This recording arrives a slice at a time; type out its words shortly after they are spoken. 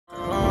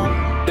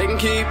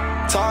keep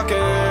talking,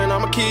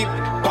 I'ma keep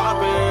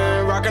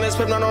popping. Rockin' this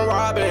Piff, not on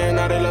robbing.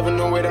 Now they loving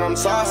the way that I'm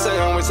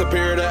saucing. We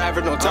superior to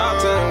average, no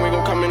top 10. We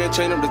gon' come in and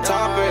change up the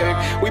topic.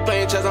 We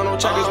playing chess on no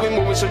checkers, we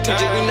moving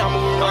strategic, we not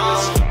moving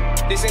reckless.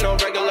 This ain't no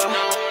regular,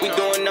 we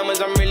doing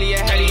numbers, I'm really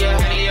ahead of ya.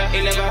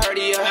 Ain't never heard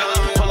of ya.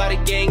 Pull out a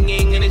gang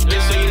in this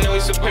bitch, so you know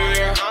we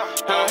superior.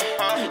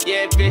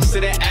 Yeah, bitch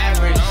to the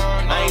average.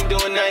 I ain't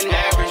doing nothing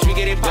average. We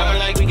get it poppin'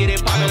 like, we get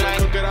it poppin'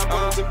 like.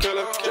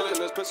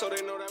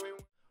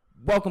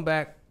 Welcome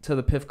back to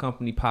the Piff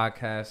Company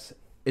podcast.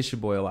 It's your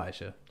boy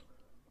Elijah.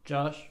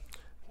 Josh.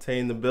 Tay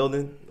in the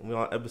building. We're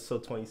on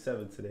episode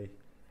 27 today.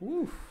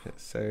 Oof. Yes,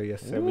 sir.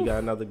 Yes, sir. Oof. We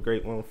got another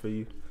great one for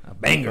you. A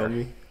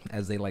banger,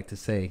 as they like to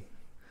say.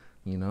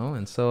 You know,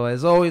 and so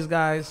as always,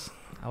 guys,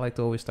 I like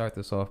to always start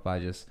this off by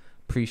just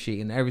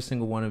appreciating every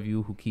single one of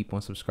you who keep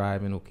on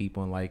subscribing, who keep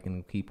on liking,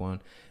 who keep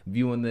on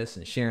viewing this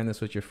and sharing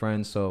this with your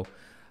friends. So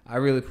I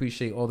really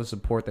appreciate all the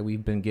support that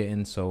we've been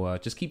getting. So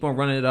just keep on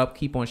running it up,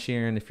 keep on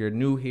sharing. If you're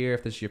new here,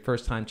 if this is your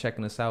first time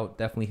checking us out,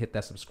 definitely hit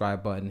that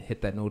subscribe button,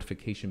 hit that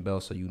notification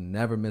bell so you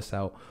never miss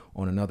out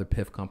on another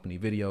Piff Company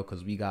video,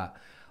 because we got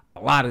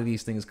a lot of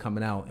these things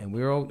coming out and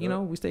we're all, you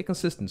know, we stay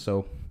consistent.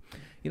 So,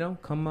 you know,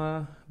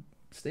 come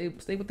stay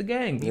with the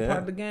gang, be part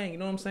of the gang, you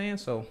know what I'm saying?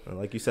 So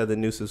like you said, the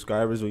new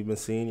subscribers, we've been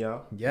seeing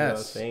y'all. Yes. You know what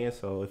I'm saying?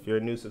 So if you're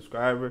a new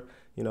subscriber,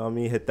 you know what I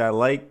mean, hit that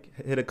like,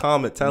 hit a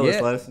comment, tell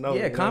us, let us know.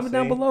 Yeah, you know comment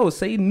down below,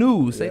 say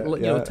new, say you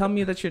know,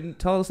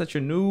 tell us that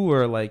you're new,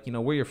 or like, you know,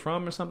 where you're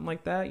from or something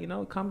like that, you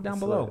know, comment down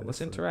below.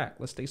 Let's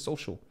interact. Let's stay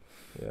social.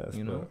 Yes,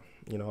 you know.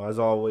 You know, as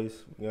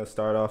always, we're going to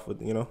start off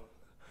with, you know,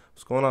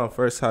 what's going on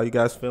first? How you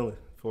guys feeling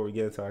before we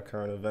get into our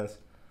current events?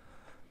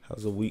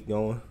 How's the week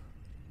going?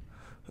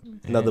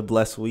 Another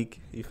blessed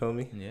week, you feel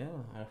me? Yeah,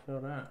 I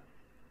feel that.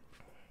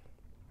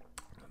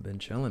 I've been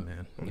chilling,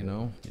 man. You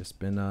know, just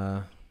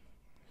been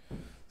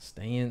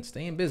staying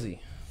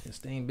busy. Just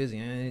staying busy.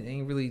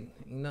 Ain't really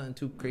nothing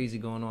too crazy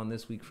going on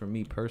this week for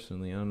me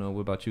personally. I don't know.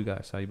 What about you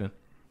guys? How you been?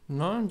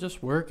 No, I'm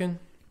just working.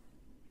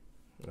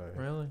 Right.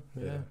 Really?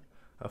 Yeah.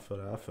 I feel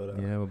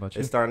that. Yeah, what about you?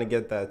 It's starting to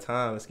get that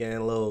time. It's getting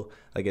a little,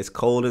 like, it's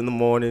cold in the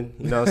morning.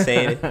 You know what I'm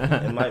saying?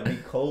 It might be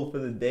cold for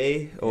the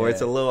day, or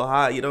it's a little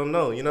hot. You don't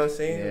know. You know what I'm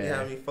saying? Yeah. You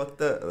have me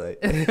fucked up. Like,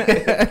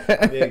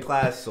 I'm in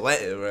class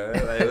sweating, bro.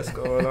 Like, what's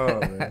going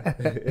on,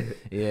 man?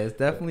 Yeah, it's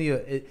definitely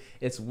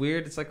it's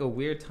weird. It's like a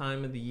weird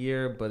time of the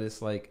year, but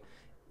it's like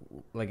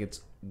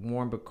it's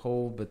warm but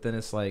cold. But then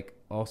it's like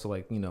also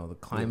like, you know, the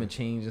climate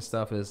change and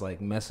stuff is like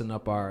messing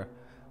up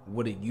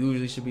what it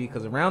usually should be,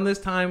 because around this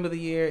time of the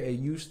year it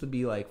used to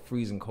be like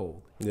freezing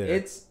cold. Yeah,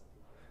 it's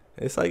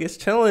like it's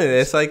chilling.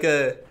 It's like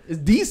it's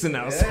decent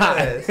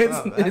outside.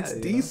 Yeah, it's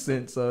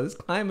decent. So this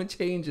climate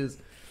change is,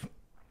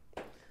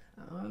 I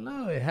don't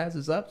know, it has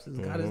its ups, it's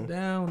got its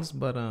downs,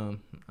 but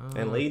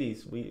and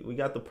ladies, we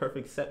got the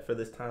perfect set for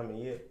this time of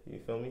year. You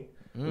feel me?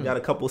 We got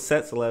a couple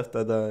sets left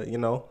of the, you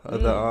know,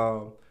 of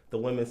the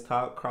women's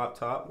top, crop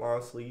top,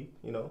 long sleeve,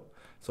 you know.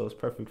 So it's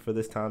perfect for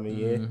this time of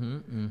year.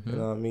 You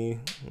know what I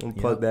mean? I'm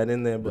plug that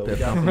in there, but we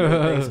got some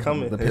good things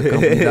coming.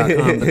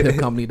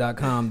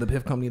 ThePiffCompany.com,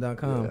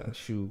 ThePiffCompany.com. Yeah.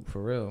 Shoot,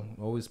 for real.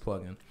 Always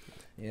plugging.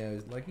 Yeah,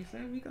 like you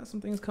said, we got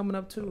some things coming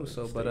up too.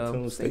 So,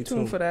 stay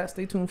tuned for that.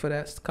 Stay tuned for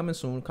that. It's coming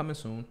soon.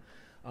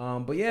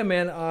 But yeah,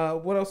 man,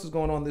 what else is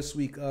going on this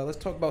week? Let's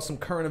talk about some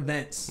current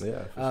events.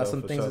 Yeah,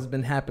 some things that's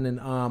been happening.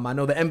 I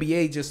know the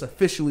NBA just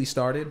officially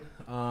started.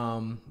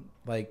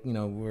 Like, you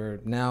know, we're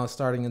now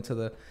starting into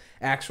the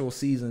actual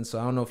season, so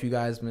I don't know if you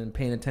guys been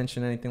paying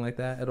attention to anything like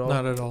that at all.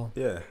 Not at all.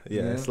 Yeah.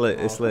 It's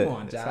lit. It's lit. Come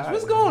on, Josh.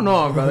 What's going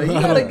on, brother? You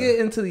gotta get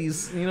into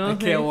these, you know. I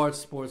can't watch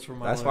sports for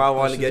my life. That's why I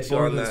wanted to get you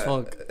on that.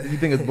 You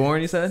think it's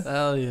boring, you said?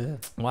 Hell yeah.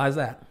 Why is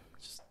that?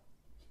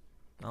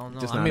 I don't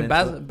know. Just I mean,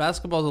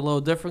 basketball's a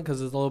little different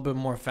because it's a little bit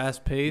more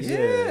fast paced.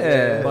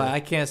 Yeah. But I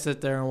can't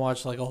sit there and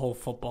watch like a whole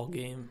football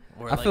game.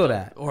 Or I feel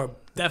that. Or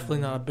definitely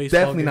not a baseball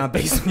Definitely game. not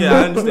baseball. Yeah,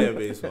 I understand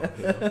baseball.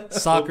 You know?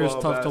 Soccer's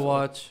tough to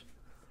watch.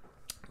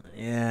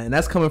 Yeah, and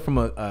that's coming from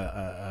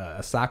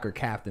a soccer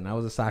captain. I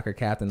was a soccer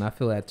captain. I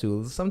feel that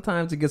too.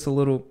 Sometimes it gets a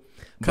little...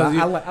 Because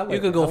you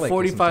could go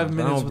 45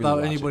 minutes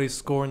without anybody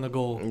scoring the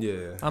goal.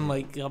 Yeah. I'm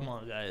like, come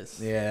on, guys.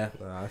 Yeah.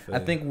 I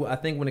think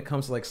when it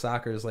comes to like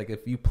soccer, it's like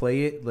if you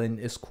play it, then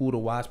it's cool to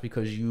watch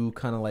because you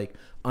kind of like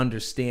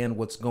understand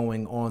what's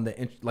going on.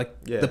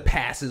 The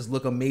passes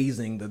look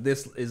amazing.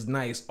 This is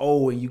nice.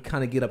 Oh, and you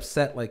kind of get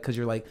upset like because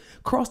you're like,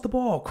 cross the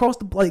ball.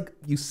 Like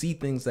you see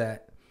things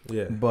that...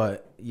 Yeah,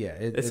 but yeah,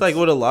 it's like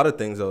with a lot of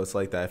things though. It's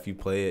like that. If you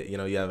play it, you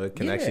know, you have a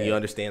connection. You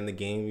understand the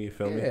game. You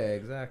feel me? Yeah,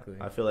 exactly.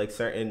 I feel like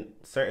certain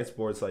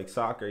sports like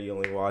soccer, you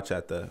only watch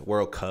at the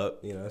World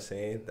Cup. You know what I'm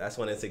saying? That's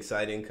when it's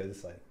exciting because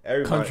it's like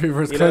everybody, country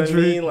versus country.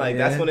 What I mean? Like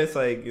that's when it's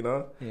like, you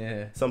know.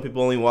 Yeah. Some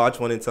people only watch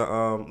when it's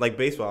like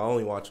baseball. I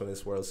only watch when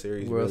it's World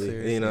Series.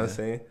 Series, you know what I'm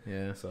saying?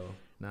 Yeah. So.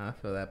 Nah, I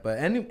feel that.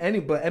 But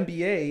but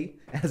NBA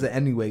as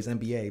an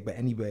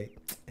NBA.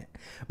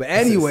 But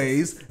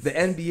anyways, the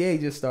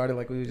NBA just started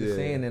like we were just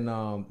saying, and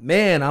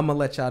man, I'm gonna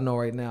let y'all know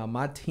right now,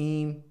 my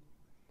team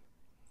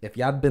if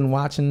y'all been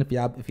watching, if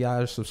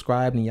y'all are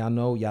subscribed and y'all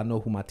know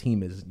who my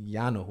team is.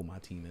 Y'all know who my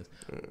team is.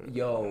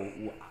 Yo,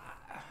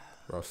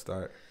 rough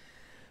start,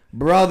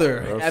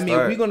 brother. Rough I mean,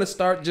 start. we're gonna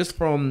start just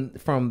from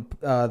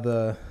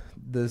the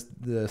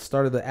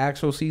start of the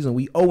actual season.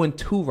 We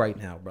 0-2 right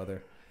now,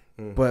 brother.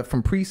 But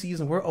from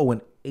preseason, we're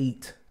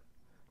 0-8.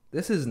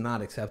 This is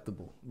not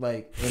acceptable.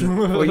 Like, and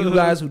for you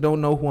guys who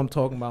don't know who I'm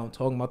talking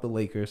about the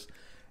Lakers.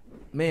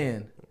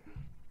 Man,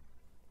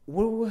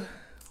 what's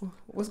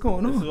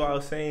going on? This is what I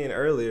was saying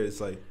earlier.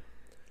 It's like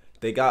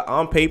they got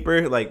on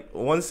paper, like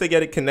once they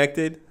get it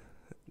connected,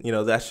 you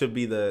know, that should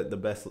be the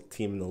best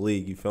team in the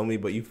league. You feel me?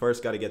 But you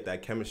first got to get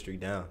that chemistry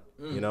down.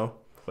 You know,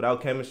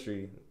 without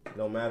chemistry, it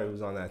don't matter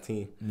who's on that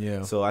team.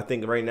 Yeah. So I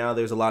think right now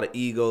there's a lot of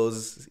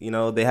egos. You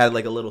know, they had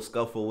like a little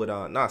scuffle with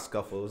not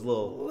scuffle. It was a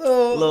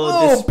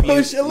little dispute,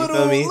 push, you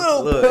feel me?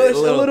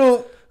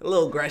 A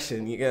little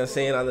aggression, you know what I'm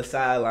saying, on the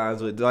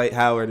sidelines with Dwight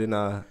Howard and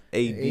AD.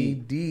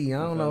 I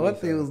don't know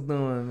what they was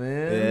doing,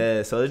 man.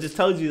 Yeah, so it just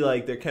tells you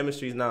like their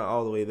chemistry's not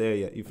all the way there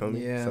yet. You feel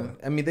me? Yeah, So,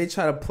 I mean they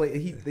try to play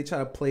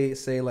it,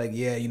 say like,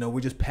 yeah, you know, we're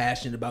just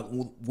passionate about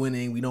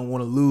winning. We don't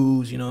want to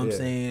lose. You know what I'm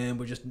saying?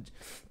 We're just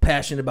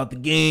passionate about the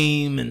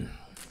game, and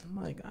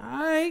I'm like, all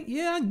right,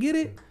 yeah, I get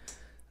it.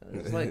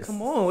 It's like,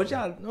 come on, what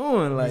y'all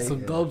doing? Like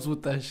some dubs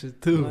with that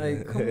shit too.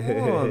 Like, come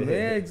on,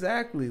 man.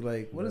 Exactly.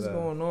 Like, what is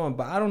going on?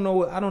 But I don't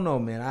know,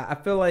 man. I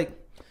feel like,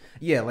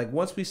 yeah, like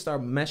once we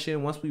start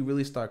meshing, once we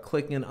really start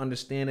clicking,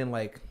 understanding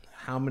like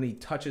how many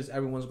touches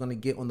everyone's gonna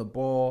get on the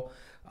ball,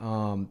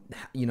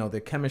 you know,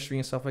 their chemistry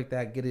and stuff like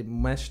that, get it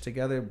meshed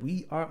together,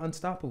 we are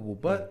unstoppable.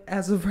 But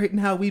as of right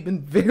now, we've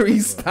been very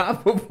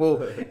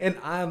stoppable, and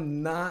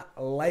I'm not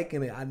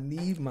liking it. I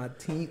need my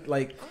team.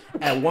 Like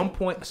at one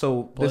point,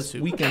 so this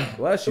weekend,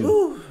 bless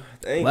you.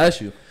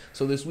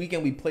 So this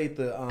weekend we played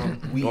the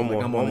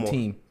I'm on the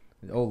team.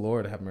 Oh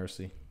Lord, have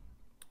mercy.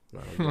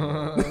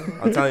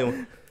 I'm telling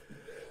you.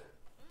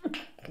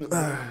 It's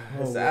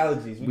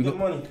allergies. We get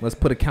money. Let's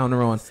put a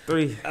counter on. It's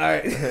 3. All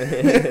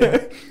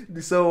right.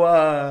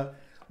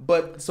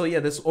 So yeah,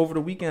 this over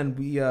the weekend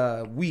we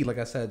like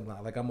I said,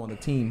 like I'm on the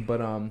team,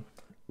 but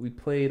we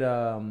played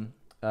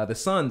the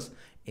Suns,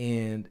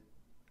 and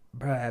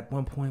bro, at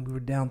one point we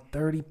were down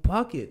 30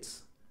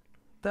 buckets.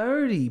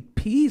 30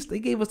 piece. They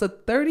gave us a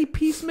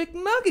 30-piece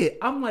McNugget.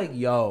 I'm like,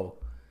 yo.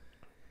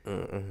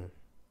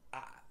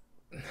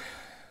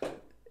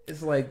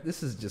 It's like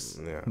this is just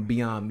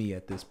beyond me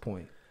at this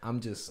point. We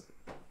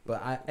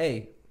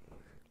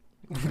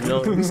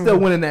still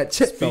winning that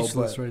chip though.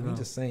 But right I'm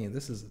just saying,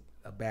 this is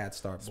a bad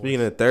start.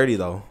 Speaking of 30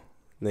 though,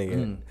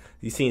 nigga,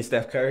 you seen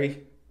Steph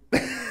Curry?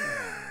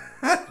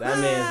 That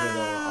man's been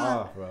going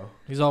off, bro.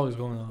 He's always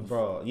going off,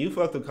 bro. You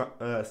fucked with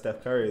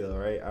Steph Curry though,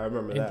 right? I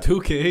remember that. In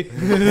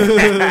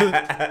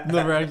 2K,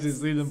 never actually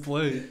seen him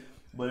play.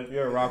 But if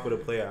you're a rock with a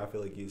player, I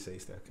feel like you say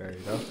Steph Curry,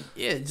 no?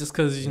 Yeah, just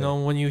because you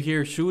know when you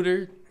hear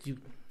shooter, you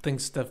think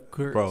Steph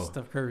Curry. Bro,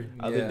 Steph Curry.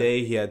 Other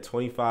day he had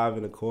 25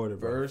 in a quarter,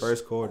 bro.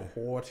 First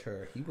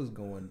quarter. He was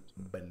going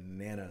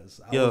bananas.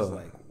 I was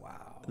like,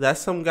 wow.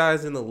 That's some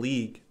guys in the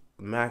league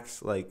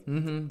max like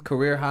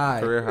career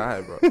high,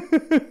 bro.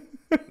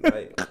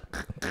 Like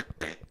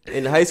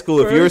in high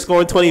school, if you were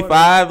scoring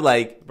 25,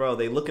 like bro,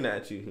 they looking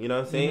at you. You know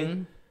what I'm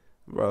saying?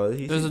 Bro,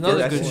 there's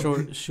another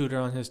good shooter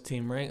on his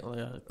team, right?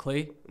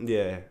 Clay.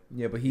 Yeah,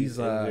 but he's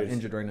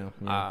injured right now.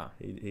 Yeah.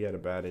 He had a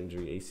bad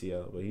injury,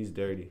 ACL, but he's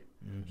dirty.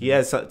 He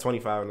had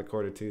 25 in the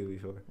quarter too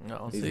before.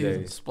 No,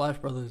 see, Splash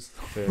Brothers.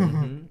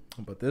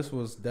 But this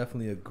was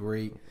definitely a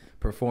great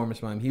performance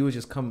by him. He was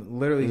just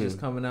just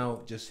coming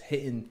out, just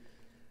hitting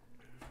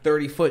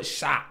 30-foot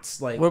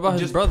shots. Like, what about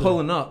just his brother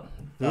pulling up?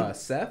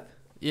 Seth.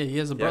 Yeah, he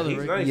has a brother,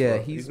 right? Nice, yeah,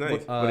 bro. he's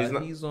nice. But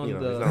he's on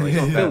he's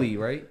on Philly,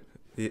 right?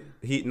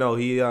 He's on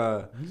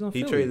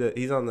Philly.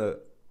 He's on the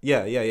he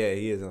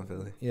is on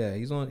Philly. Yeah,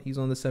 he's on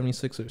the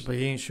 76ers. But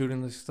he ain't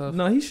shooting this stuff.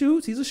 No, he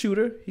shoots. He's a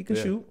shooter. He can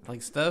shoot.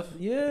 Like Steph?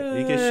 Yeah.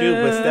 He can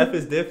shoot, but Steph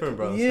is different,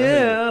 bro.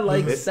 Yeah,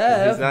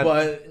 Steph,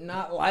 but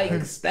not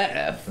like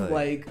Steph.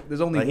 Like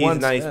there's only one.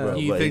 He's nice, Steph. bro.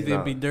 You think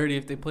they'd be dirty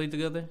if they played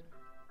together?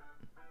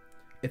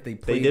 If they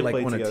played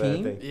like on a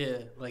team? Yeah,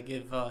 like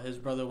if his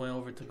brother went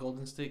over to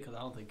Golden State, because I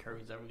don't think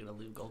Curry's ever going to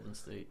leave Golden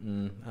State. I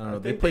don't know.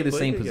 They play the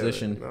same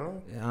position.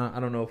 No? I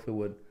don't know if it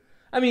would.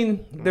 I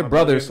mean, they're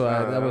brothers, so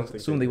I would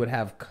assume they would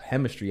have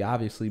chemistry,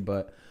 obviously,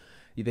 but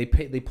they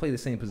play the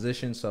same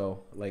position,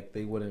 so like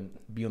they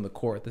wouldn't be on the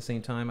court at the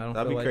same time.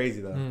 That'd be crazy,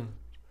 though.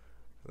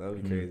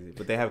 That'd be crazy.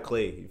 But they have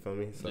Clay, you feel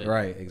me? So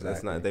right,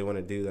 exactly. They want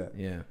to do that.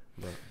 Yeah.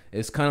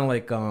 It's kind of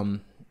like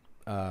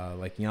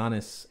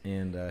Giannis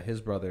and his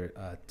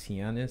brother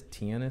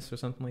Tianis or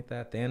something like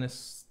that.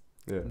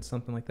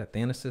 Something like that.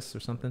 Thanasis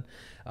or something.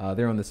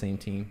 They're on the same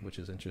team, which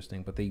is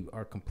interesting, but they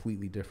are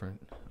completely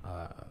different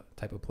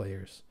type of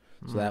players.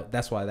 So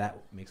that's why that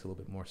makes a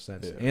little bit more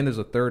sense. Yeah. And there's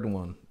a third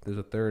one. There's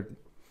a third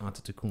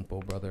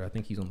Antetokounmpo brother. I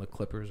think he's on the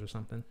Clippers or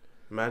something.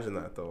 Imagine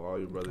that though, all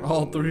your brothers.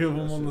 All three of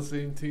them on the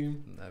same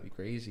team. That'd be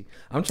crazy.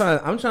 I'm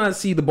trying to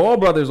see the Ball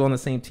brothers on the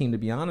same team. To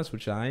be honest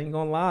with you, I ain't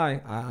gonna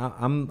lie.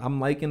 I'm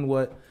liking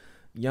what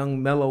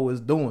young Melo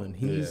is doing.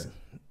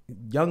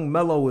 young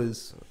Melo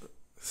is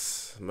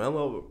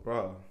Melo,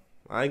 bro.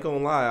 I ain't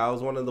gonna lie. I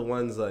was one of the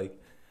ones like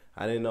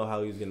I didn't know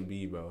how he was gonna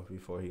be, bro,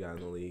 before he got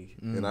in the league,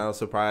 and I was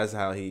surprised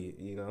how he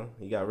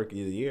got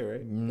Rookie of the Year,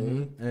 right?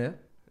 Mm-hmm.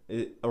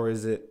 Yeah. Or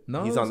is it?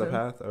 No, he's on the him.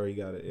 path, or he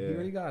got it. Yeah, He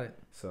already got it.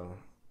 So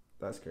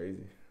that's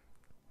crazy.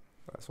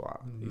 That's wild.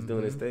 He's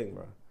doing his thing,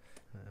 bro.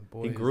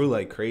 Boy, He grew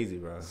like crazy,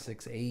 bro.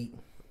 6'8",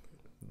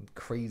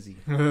 crazy.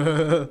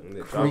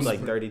 It dropped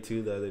like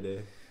 32 the other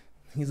day.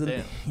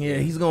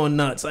 He's going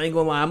nuts. I ain't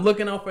gonna lie. I'm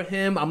looking out for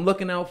him. I'm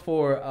looking out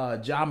for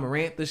Ja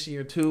Morant this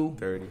year too.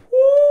 30.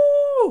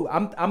 Woo!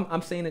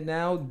 I'm saying it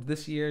now.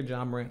 This year,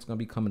 Ja Morant's gonna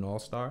become an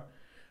all-star.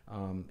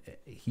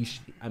 He's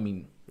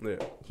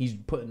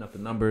putting up the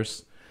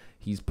numbers.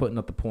 He's putting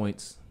up the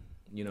points.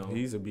 You know,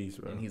 he's a beast,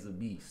 bro. And he's a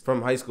beast.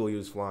 From high school, he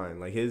was flying.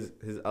 Like his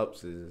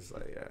ups is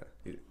like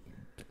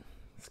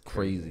it's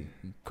crazy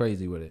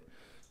with it.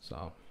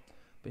 So,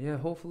 but yeah,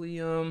 hopefully,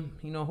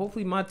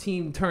 hopefully my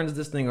team turns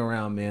this thing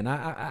around, man.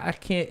 I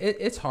can't.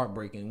 It's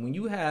heartbreaking when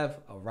you have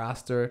a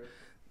roster.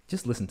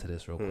 Just listen to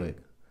this real quick.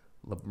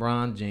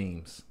 LeBron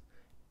James,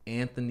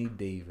 Anthony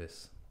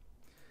Davis,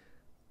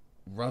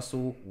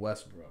 Russell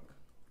Westbrook,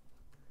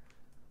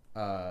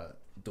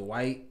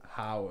 Dwight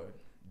Howard,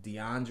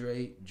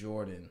 DeAndre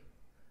Jordan,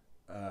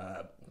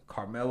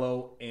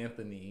 Carmelo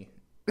Anthony,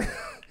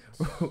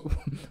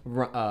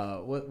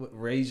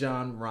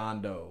 Rajon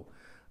Rondo.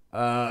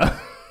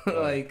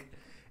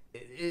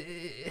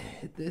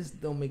 This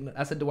don't make no.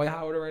 I said Dwight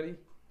Howard already.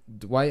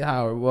 Dwight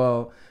Howard.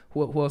 Well,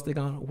 who else they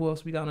got? Who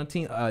else we got on the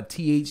team?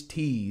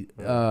 THT,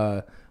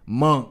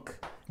 Monk.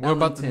 What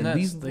about the Nets?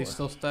 These they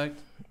still stacked?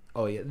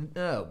 Oh yeah.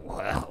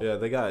 Wow. Yeah,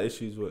 they got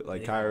issues with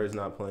like Kyrie's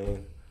not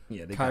playing.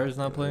 Yeah, Kyrie's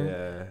not playing.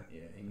 Yeah.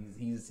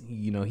 He's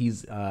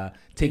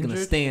taking Injured?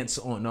 a stance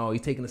on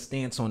he's taking a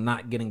stance on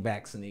not getting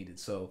vaccinated.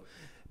 So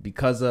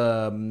because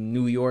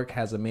New York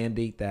has a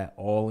mandate that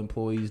all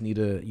employees need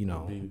to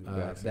be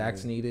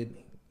vaccinated,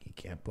 he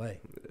can't play.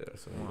 Yeah,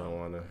 so you don't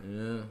want to.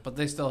 Yeah, but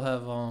they still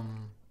have I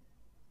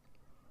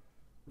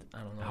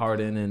don't know,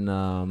 Harden and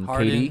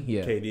Harden, KD.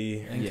 Yeah,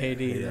 KD.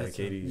 Yeah,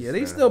 KD. Yeah,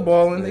 they still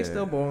balling. They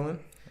still balling.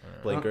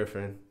 Blake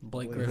Griffin.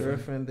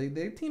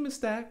 Their team is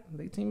stacked.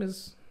 Their team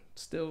is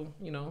still,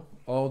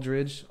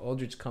 Aldridge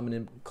coming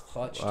in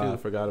clutch too. I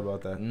forgot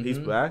about that. He's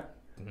back.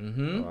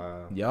 Mm-hmm.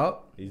 Wow.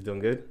 Yup. He's doing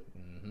good.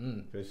 Mm-hmm.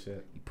 Good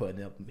shit. He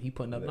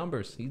putting up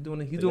numbers. He's doing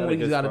what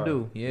he's got to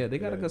do. Yeah, they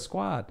got a good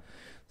squad.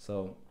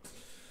 So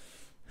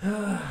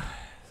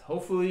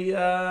hopefully,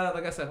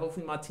 like I said,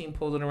 hopefully my team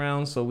pulls it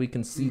around so we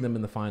can see them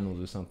in the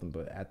finals or something.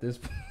 But at this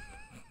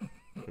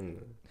point,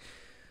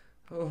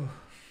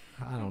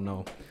 I don't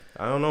know.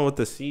 I don't know with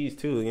the C's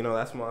too.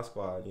 That's my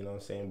squad. You know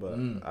what I'm saying?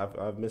 But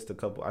I've missed a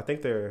couple. I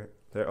think they're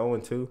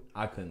 0-2.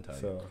 I couldn't tell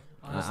you. So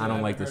honestly, I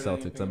don't like the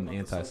Celtics. I'm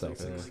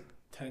anti-Celtics. In like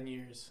 10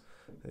 years.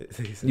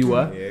 You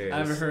what? Yes. I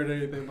haven't heard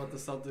anything about the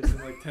Celtics in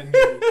like 10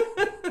 years.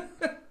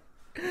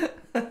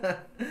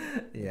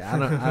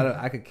 Yeah,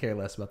 I could care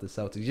less about the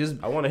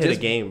Celtics. I want to hit a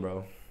game,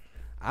 bro.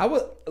 I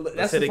would.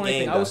 That's the funny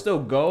thing. I would still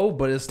go,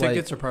 but it's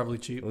tickets are probably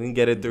cheap. We can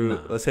get it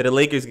through. Let's hit the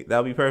Lakers.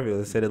 That'd be perfect.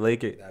 Let's hit the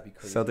Lakers. That'd be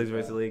crazy. Celtics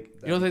versus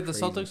Lakers. You don't think the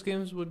Celtics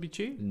games would be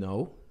cheap?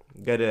 No.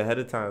 Get it ahead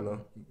of time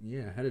though.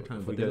 Yeah, ahead of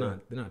time, but they're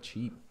not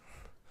cheap.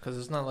 Because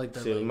it's not like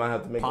they're we might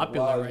have to make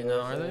popular right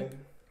now, are they?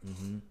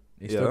 Mm-hmm.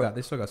 They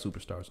still got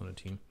superstars on the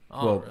team.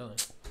 Oh, really?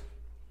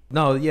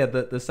 No, yeah,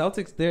 the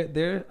Celtics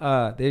they're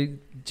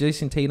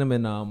Jason Tatum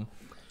and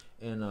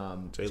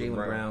Jaylen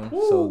Brown.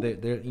 Woo! So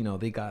they're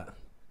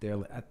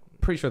I'm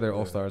pretty sure they're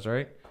all stars,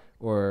 right?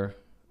 Or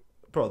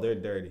bro, they're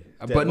dirty.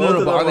 But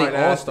no, but are they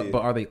all stars?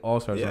 But are they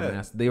all stars?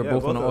 Yeah. They were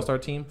both on the all-star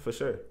team for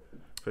sure.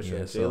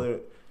 Yeah,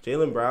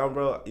 Jaylen Brown,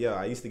 bro. Yeah,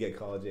 I used to get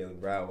called Jaylen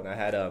Brown when I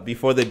had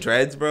before the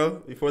dreads, bro.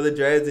 Before the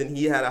dreads, and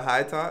he had a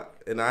high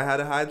top, and I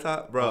had a high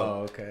top, bro.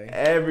 Oh, okay.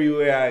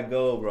 Everywhere I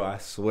go, bro, I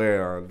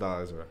swear on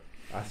dogs, bro.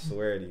 I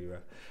swear to you, bro.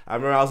 I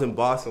remember I was in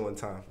Boston one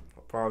time.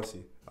 I promise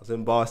you, I was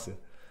in Boston.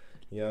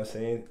 You know what I'm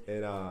saying?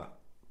 And the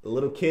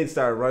little kids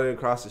started running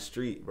across the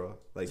street, bro.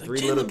 Like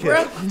three little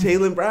kids.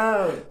 Jaylen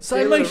Brown.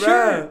 Sign my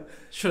shirt.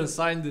 Should have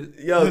signed it.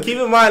 Yo, keep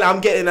in mind,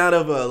 I'm getting out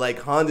of a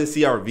Honda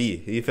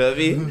CRV. You feel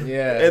me?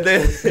 Yeah. And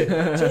then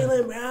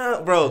Jaylen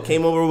Brown, bro,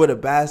 came over with a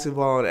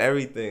basketball and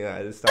everything.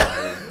 I just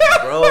started,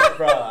 bro.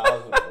 I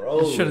was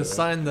bro. Should have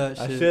signed that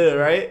shit. I should have,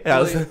 right? I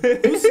was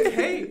who's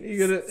Kate?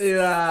 You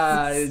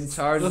gotta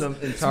charge them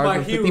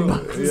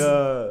 $50.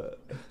 Yeah.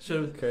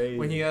 Should've, crazy.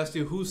 When he asked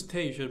you who's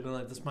Tay, you should have been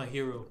like, "This is my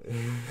hero."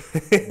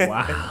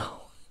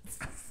 Wow.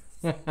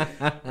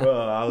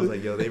 Bro, I was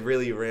like, yo, they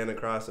really ran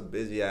across a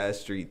busy ass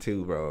street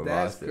too, bro. In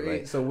That's Boston.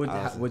 great. Like, So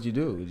what'd you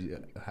do?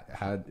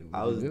 I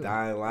was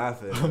dying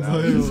laughing. I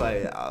was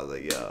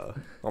like, yo,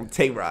 I'm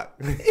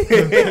Tay-Rock.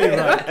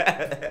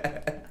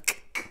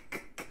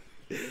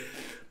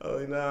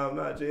 Oh, no, I'm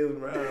not Jaylen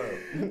Brown.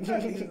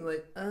 He's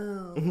like,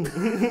 oh.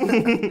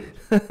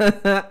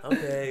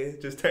 Okay,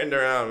 just turned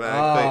around, man.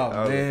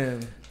 Oh, man.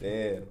 Like,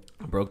 damn.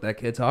 Broke that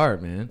kid's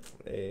heart, man.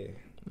 Hey.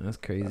 That's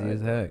crazy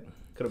as heck.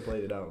 Could have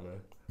played it out, man.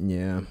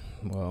 Yeah.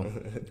 Well,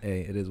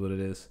 hey, it is what it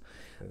is.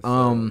 Yes,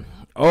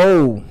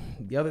 Oh,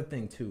 the other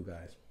thing too,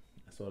 guys.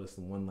 I saw this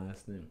one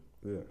last thing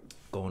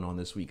going on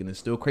this week, and it's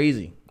still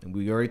crazy. And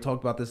we already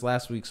talked about this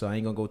last week, so I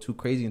ain't gonna go too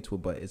crazy into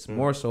it. But it's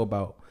more so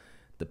about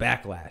the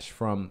backlash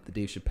from the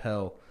Dave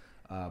Chappelle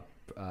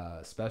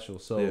special.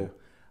 So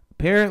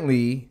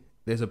apparently,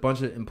 there's a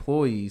bunch of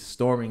employees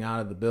storming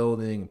out of the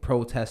building,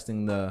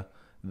 protesting the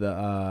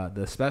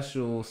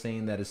special,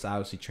 saying that it's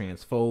obviously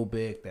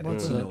transphobic, that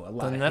it's a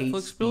lot of hate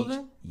Netflix speech.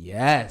 building.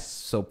 Yes,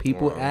 so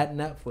people at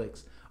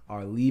Netflix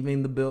are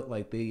leaving the building,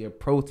 like they are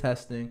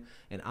protesting,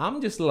 and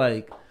I'm just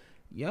like,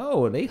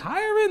 yo, are they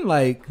hiring?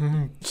 Like,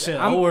 shit,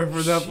 I work for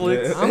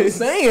Netflix. I'm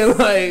saying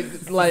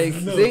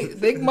like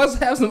they must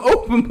have some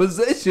open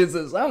positions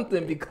or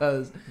something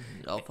because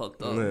y'all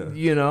fucked up.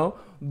 You know,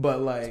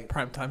 but like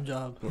primetime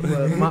job.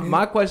 But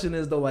my question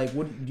is though, like,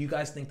 what do you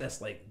guys think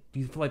that's like? Do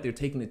you feel like they're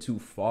taking it too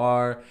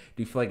far?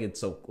 Do you feel like it's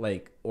so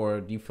like,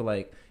 or do you feel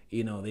like,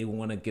 you know, they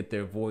want to get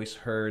their voice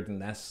heard and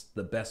that's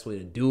the best way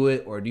to do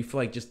it? Or do you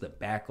feel like just the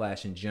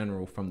backlash in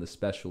general from the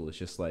special is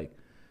just like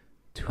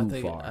too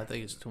far? I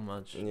think it's too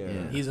much.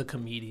 Yeah. He's a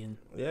comedian.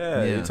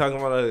 Yeah. You're talking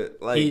about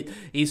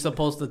he's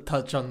supposed to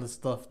touch on the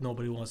stuff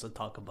nobody wants to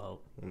talk about.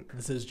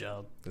 It's his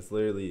job. It's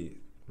literally,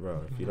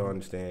 bro, if you don't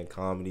understand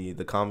comedy,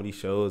 the comedy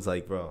shows,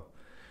 like, bro,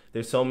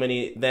 there's so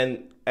many.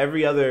 Then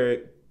every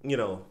other, you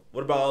know,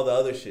 what about all the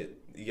other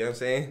shit? You get what I'm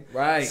saying?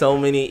 Right. So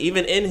many,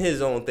 even in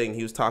his own thing,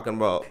 he was talking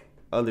about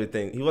other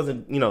things. He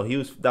wasn't, you know,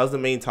 that was the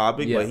main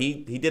topic, but he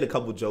did a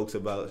couple jokes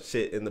about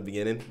shit in the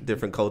beginning,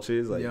 different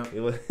cultures. Like, it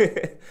was,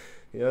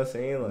 you know what I'm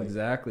saying? Like,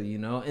 exactly, you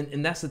know?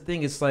 And that's the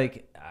thing. It's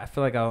like, I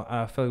feel like we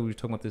were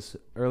talking about this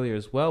earlier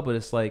as well, but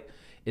it's like,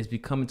 it's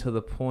becoming to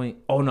the point.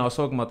 Oh, no, I was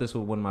talking about this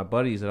with one of my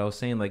buddies that I was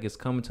saying, like, it's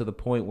coming to the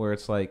point where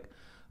it's like,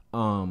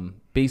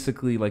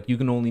 basically, like, you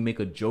can only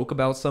make a joke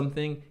about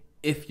something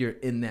if you're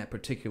in that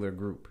particular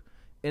group.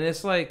 And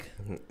it's like,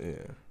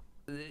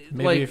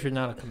 maybe like, if you're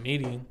not a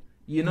comedian,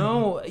 you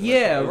know,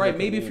 right.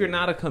 Maybe if you're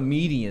not a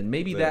comedian,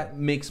 maybe that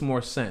makes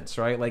more sense,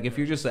 right? Like if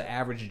you're just an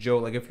average Joe,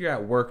 like if you're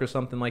at work or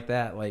something like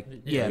that, like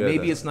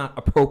maybe it's not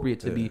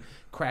appropriate to be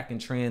cracking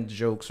trans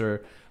jokes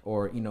or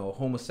you know,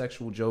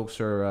 homosexual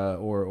jokes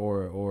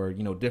or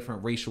you know,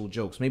 different racial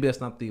jokes. Maybe that's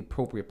not the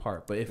appropriate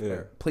part, but if there's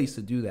a place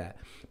to do that.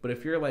 But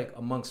if you're like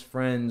amongst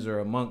friends or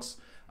amongst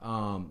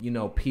you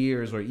know,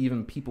 peers or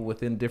even people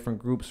within different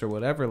groups or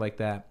whatever like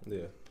that.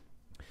 Yeah.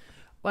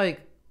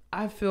 Like,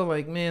 I feel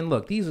like, man,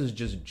 look, these are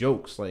just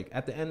jokes. Like,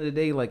 at the end of the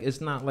day, like, it's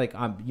not like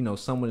you know,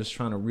 someone is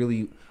trying to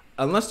really,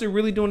 unless they're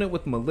really doing it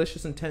with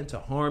malicious intent to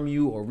harm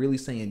you or really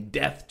saying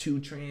death to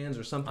trans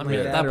or something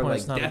like that, or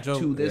like death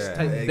to this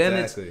type. Then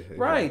it's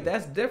right.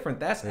 That's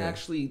different. That's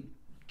actually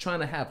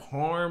trying to have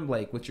harm,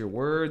 like with your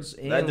words.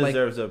 And that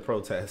deserves a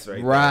protest,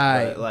 right?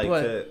 Right.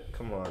 But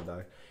come on,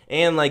 dog.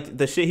 And like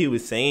the shit he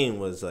was saying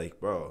was like,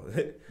 bro,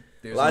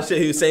 a lot of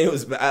shit he was saying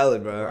was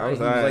valid, bro. Right? I'm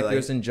sorry, like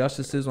there's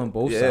injustices on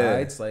both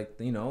sides. Like,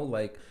 you know,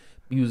 like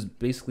he was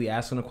basically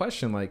asking a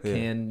question, like,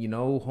 can, you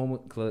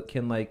know,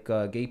 can like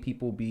gay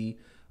people be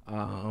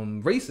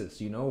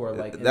racist, you know, or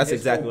like that's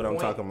exactly what I'm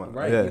talking about,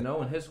 right? You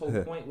know, and his whole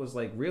point was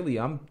like, really,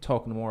 I'm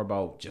talking more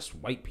about just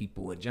white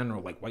people in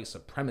general, like white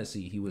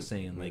supremacy. He was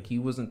saying, like, he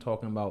wasn't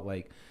talking about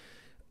like,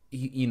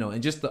 you know,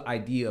 and just the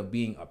idea of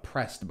being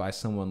oppressed by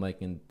someone,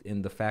 like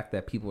in the fact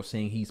that people are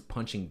saying he's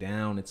punching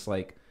down. It's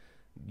like,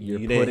 you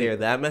didn't hear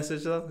that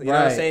message though. You know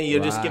what I'm saying?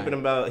 You're just skipping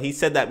about. He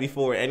said that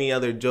before any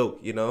other joke.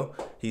 You know,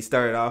 he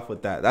started off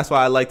with that. That's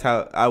why I liked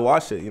how I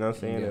watched it. You know what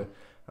I'm saying? Yeah.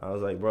 I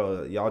was like,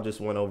 bro, y'all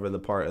just went over the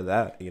part of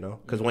that. You know,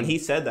 because when he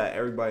said that,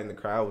 everybody in the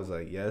crowd was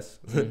like, yes.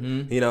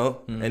 You know,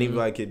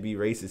 anybody could be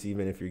racist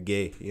even if you're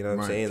gay. You know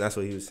what I'm saying? That's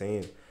what he was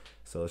saying.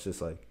 So it's just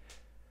like,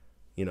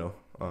 you know,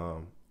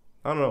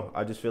 I don't know.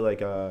 I just feel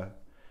like, you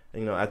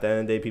know, at the end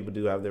of the day, people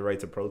do have their right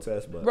to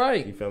protest, but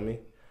you feel me?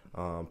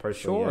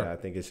 Personally, I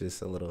think it's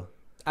just a little.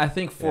 I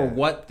think for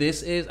what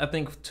this is, I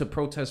think to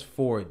protest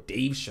for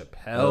Dave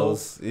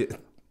Chappelle,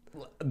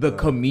 the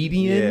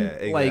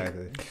comedian,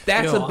 like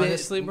that's a bit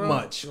honestly, bro,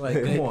 much.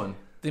 Like, come on.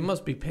 They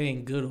must be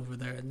paying good over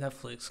there at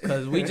Netflix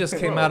because we just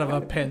came out of a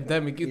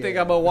pandemic. You think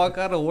I'm gonna walk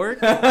out of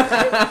work? Like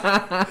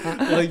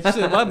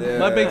shit,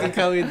 my bank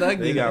account ain't that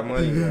good. They got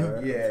money,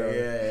 bro. Yeah.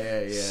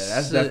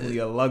 That's definitely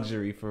a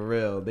luxury for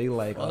real. They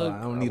like, I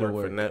don't need to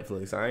work for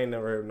Netflix. I ain't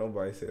never heard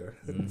nobody say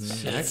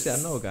that. Actually, I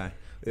know a guy.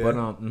 Yeah.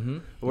 But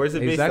where's it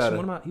based out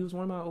of? He was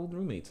one of my old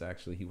roommates.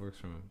 Actually, he works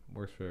for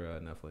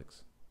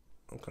Netflix.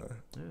 Okay.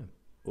 Yeah.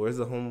 Where's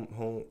the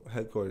home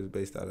headquarters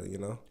based out of? You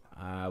know.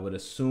 I would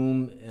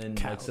assume in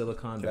like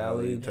Silicon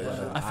Valley.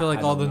 I feel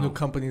like all the new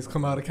companies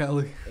come out of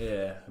Cali.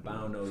 Yeah, but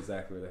I don't know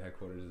exactly where the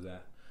headquarters is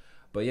at.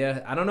 But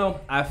yeah, I don't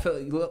know.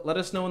 Let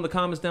us know in the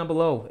comments down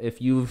below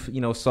if you've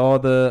saw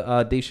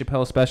the Dave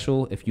Chappelle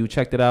special. If you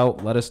checked it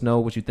out, let us know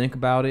what you think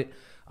about it.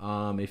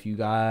 If you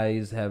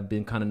guys have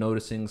been kind of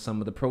noticing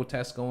some of the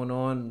protests going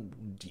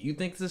on, do you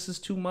think this is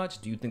too much?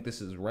 Do you think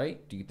this is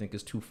right? Do you think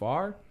it's too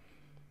far?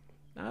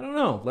 I don't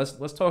know.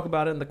 Let's talk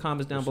about it in the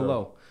comments down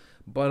below.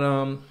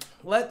 But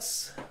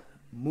let's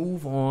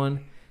move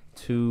on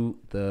to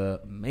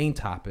the main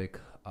topic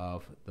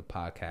of the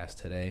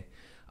podcast today.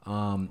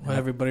 What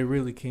everybody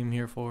really came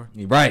here for.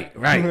 Right.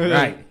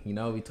 You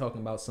know, we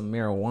talking about some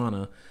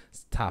marijuana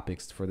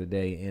topics for the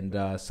day,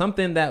 and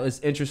something that was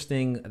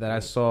interesting that I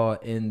saw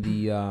in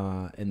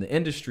the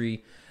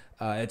industry.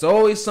 It's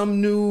always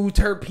some new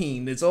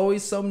terpene. It's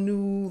always some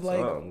new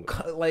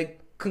like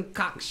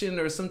concoction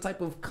or some type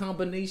of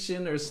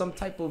combination or some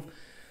type of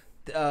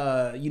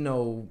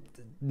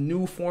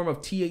new form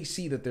of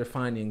THC that they're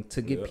finding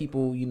to get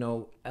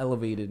people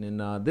elevated.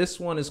 And this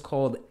one is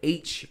called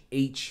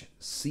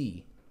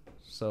HHC.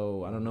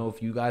 So I don't know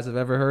if you guys have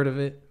ever heard of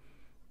it.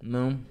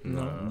 No.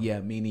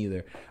 Yeah, me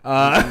neither.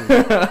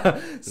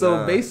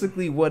 So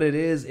basically, what it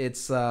is,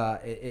 it's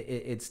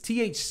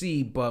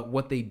THC, but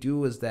what they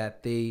do is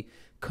that they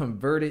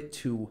convert it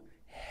to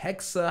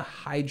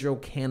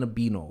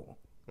hexahydrocannabinol.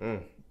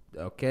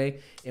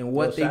 Okay, and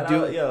what they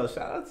do? Shout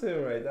out to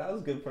him, right? That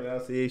was good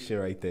pronunciation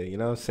right there. You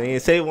know what I'm saying?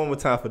 Say it one more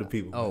time for the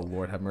people. Oh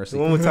Lord, have mercy!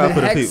 One more time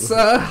for the people.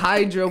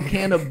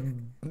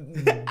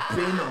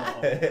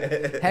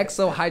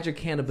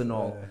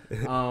 Hexahydrocannabinol.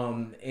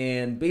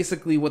 And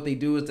basically what they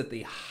do is that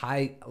they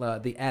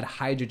add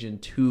hydrogen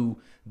to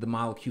the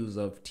molecules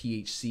of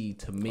THC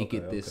to make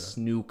it this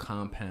new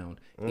compound,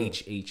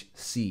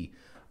 HHC.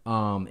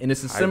 And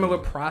it's a similar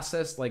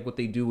process like what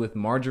they do with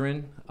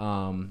margarine.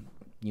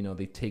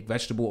 They take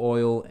vegetable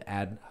oil,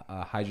 add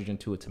hydrogen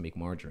to it to make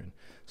margarine.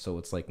 So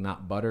it's like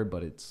not butter,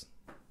 but it's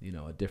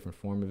a different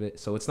form of it.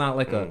 So it's not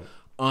like a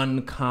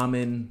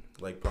uncommon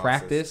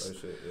practice.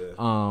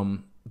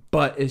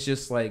 But it's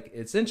just like,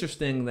 it's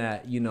interesting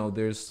that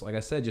there's, like I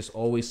said, just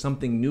always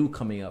something new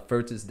coming up.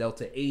 First is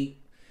Delta-9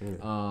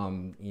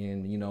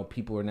 and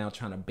people are now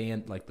trying to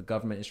ban, like the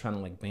government is trying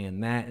to like ban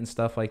that and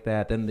stuff like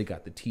that. Then they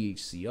got the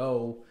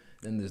THCO,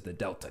 then there's the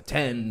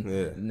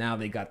Delta-10, now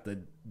they got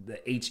the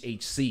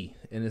HHC,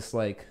 and it's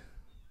like,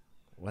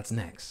 what's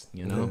next?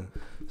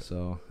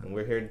 So and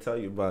we're here to tell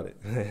you about it.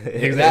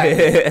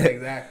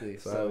 exactly.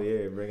 So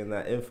yeah, bringing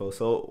that info.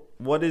 So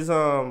what is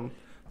do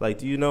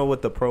you know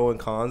what the pro and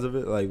cons of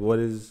it? Like, what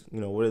is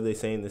what are they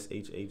saying this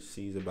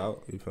HHC is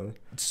about? You feel me?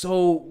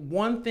 So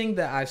one thing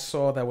that I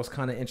saw that was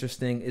kind of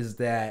interesting is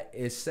that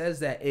it says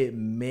that it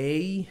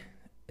may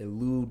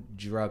elude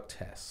drug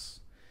tests.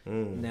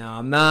 Now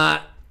I'm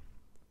not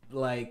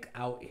like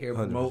out here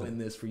promoting 100%.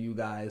 This for you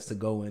guys to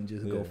go and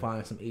just go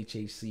find some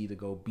HHC to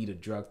go beat a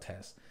drug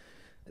test.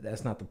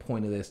 That's not the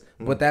point of this,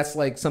 but that's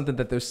like something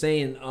that they're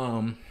saying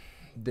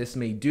this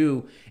may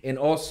do. And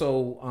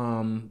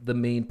also the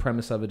main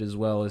premise of it as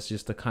well is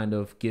just to kind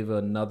of give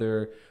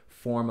another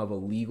form of a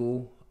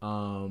legal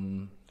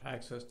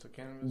access to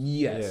cannabis.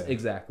 Yes,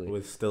 exactly.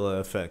 With still an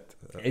effect.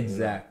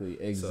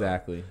 Exactly.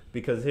 So,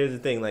 because here's the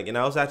thing, and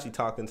I was actually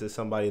talking to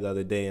somebody the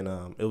other day,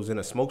 and it was in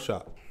a smoke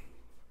shop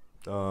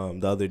the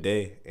other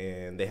day,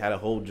 and they had a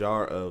whole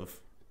jar of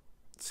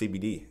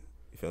CBD.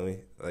 You feel me?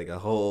 Like a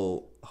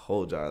whole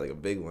jar, like a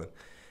big one.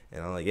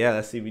 And I'm like, yeah,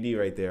 that's CBD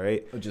right there,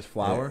 right? Or just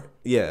flour?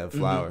 Yeah,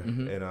 flour.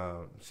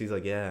 And she's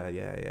like, yeah.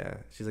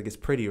 She's like, it's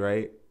pretty,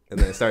 right? And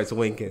then it starts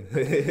winking.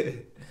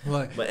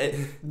 Like, but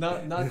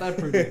not that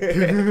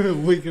pretty.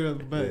 Winking at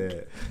the back.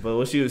 Yeah. But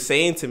what she was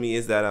saying to me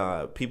is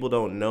that people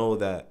don't know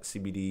that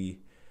CBD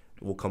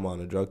will come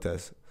on a drug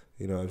test.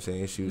 You know what I'm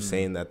saying? She was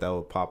saying that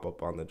will pop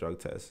up on the drug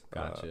test.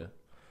 Gotcha.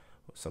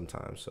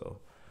 Sometimes. So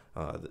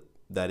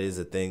that is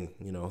a thing.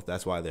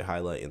 That's why they're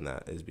highlighting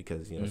that, is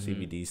because,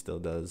 CBD still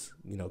does,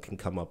 can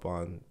come up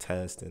on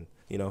test and,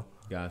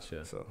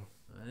 Gotcha. So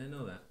I didn't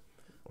know that.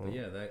 But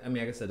yeah, I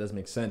guess that does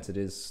make sense. It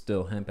is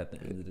still hemp at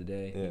the end of the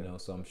day,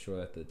 so I'm sure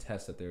that the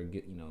tests that they're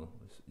getting,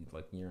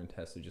 like urine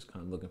tests, are just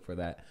kind of looking for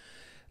that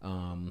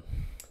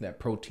that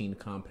protein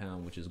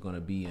compound, which is going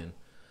to be in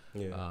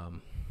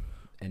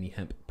any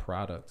hemp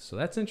product. So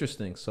that's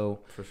interesting.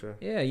 So for sure.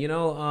 Yeah,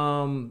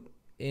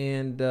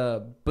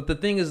 but the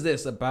thing is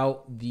this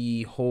about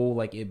the whole,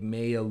 like, it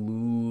may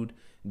elude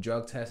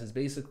drug tests, is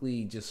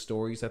basically just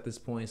stories at this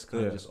point. It's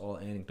kind of just all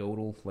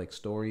anecdotal, like,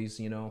 stories,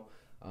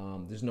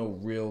 There's no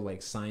real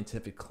like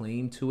scientific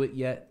claim to it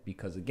yet,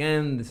 because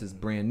again, this is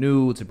brand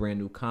new. It's a brand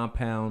new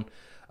compound.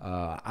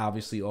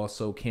 Obviously,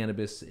 also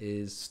cannabis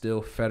is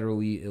still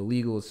federally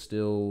illegal. It's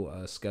still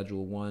a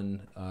Schedule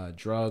 1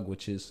 drug,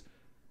 which is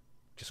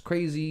just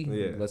crazy.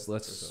 Yeah,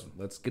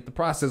 let's get the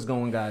process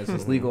going, guys.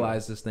 Let's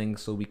legalize this thing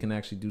so we can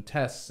actually do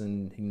tests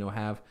and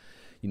have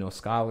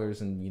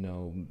scholars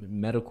and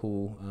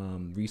medical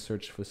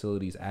research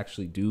facilities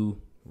actually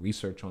do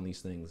research on these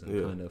things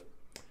and kind of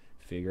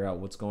figure out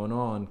what's going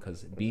on,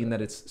 because being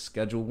that it's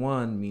Schedule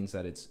 1 means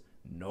that it's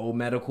no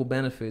medical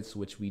benefits,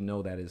 which we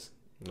know that is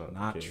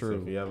not true.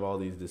 So if you have all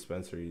these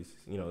dispensaries,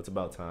 it's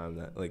about time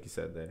that, like you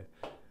said, they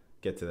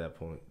get to that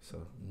point. So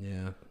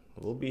yeah,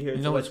 we'll be here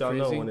to let y'all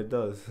know when it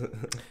does.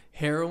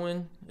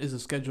 Heroin is a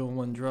Schedule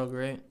 1 drug,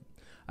 right?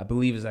 I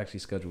believe it's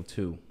actually Schedule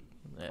 2.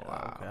 Yeah,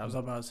 wow. Okay. I was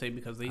about to say,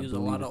 because they use a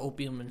lot of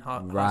opium in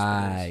hospitals.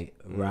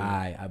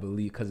 Right. I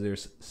believe because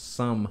there's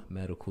some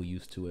medical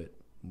use to it.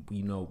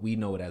 We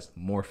know it as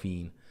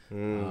morphine.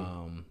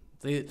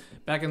 They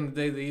back in the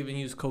day, they even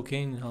used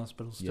cocaine in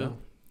hospitals too.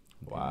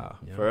 Wow.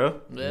 Yeah. For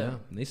real? Yeah.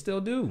 They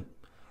still do.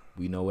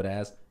 We know it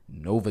as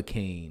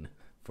Novocaine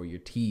for your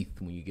teeth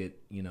when you get,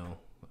 Well,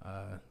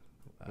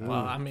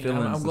 I mean,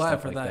 fillings I'm and glad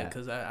stuff for like that that.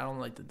 because I don't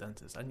like the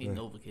dentist. I need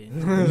Novocaine.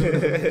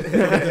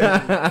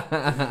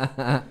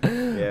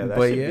 Yeah, that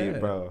But should yeah. be,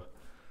 bro.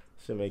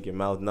 Should make your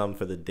mouth numb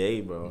for the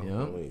day, bro. Yep.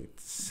 I mean,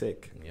 it's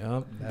sick.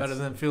 Yep. Better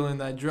than feeling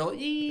that drill.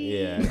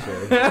 Yeah,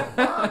 true.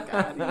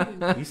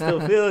 You still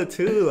feel it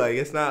too. Like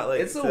it's not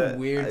like It's a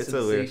weird It's sensation.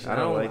 a weird. I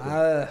don't like it.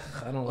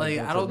 I don't Like,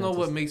 going I to don't the know what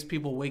dentist. makes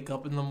people wake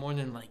up in the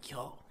morning like,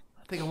 yo,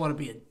 I think I want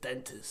to be a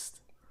dentist.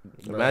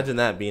 Imagine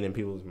that being in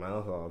people's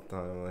mouths all the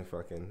time. Like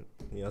fucking,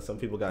 some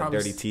people got Probably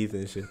dirty teeth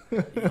and shit. You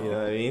know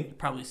what I mean?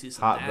 Probably see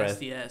some Hot breath.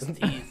 nasty ass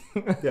teeth.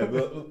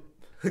 Yeah,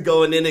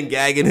 going in and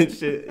gagging and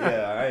shit.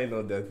 Yeah, I ain't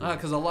no dentist.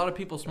 Because a lot of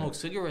people smoke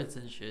cigarettes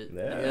and shit.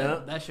 Yeah.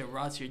 That shit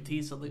rots your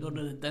teeth, so they go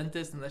to the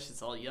dentist and that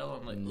shit's all yellow.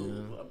 I'm like,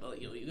 ooh. I'm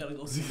like, yo, you gotta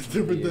go see a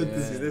different Yeah.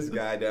 dentist. See this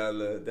guy down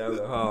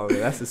the hall, man.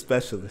 That's a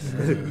specialist.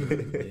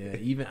 Yeah,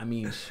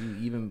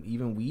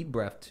 even weed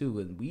breath too.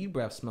 And weed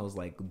breath smells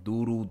like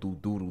doodle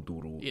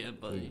doodle. Yeah,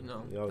 but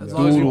Yo, as yeah.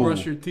 long as you Doodle.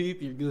 brush your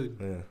teeth, you're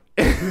good.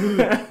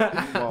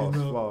 Yeah.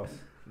 Floss.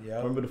 Yeah.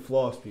 Remember the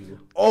floss, people.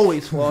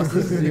 Always floss.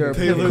 This is your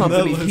Piff Taylor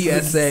Company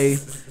Nellis.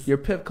 PSA. Your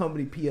Piff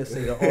Company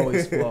PSA to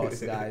always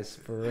floss, guys.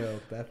 For real,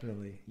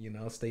 definitely.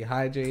 Stay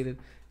hydrated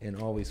and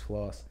always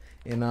floss.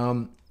 And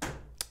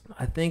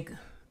I think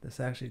that's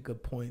actually a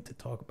good point to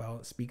talk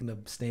about. Speaking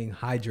of staying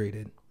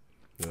hydrated,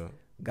 Yeah.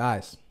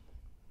 guys,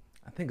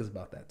 I think it's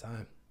about that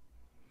time.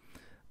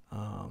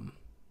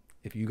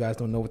 If you guys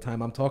don't know what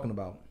time I'm talking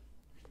about,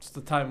 It's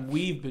the time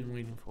we've been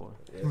waiting for.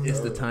 it's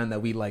the time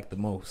that we like the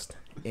most.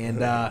 And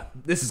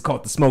this is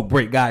called the smoke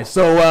break, guys.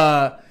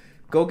 So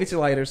go get your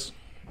lighters,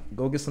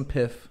 go get some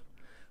Piff,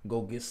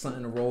 go get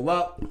something to roll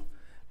up,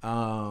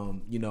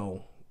 and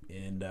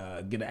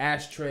get an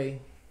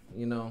ashtray,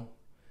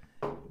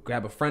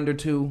 grab a friend or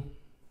two,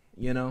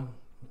 Well,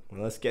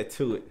 let's get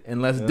to it.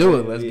 and let's do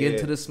it. Yeah, Let's yeah. get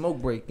into the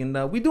smoke break. And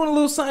we doing a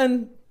little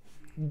something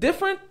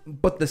different,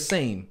 but the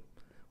same.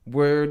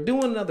 We're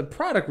doing another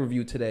product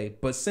review today,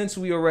 but since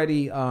we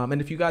already, and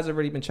if you guys have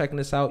already been checking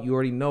this out, you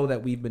already know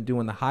that we've been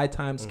doing the High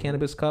Times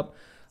Cannabis Cup.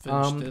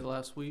 Finished it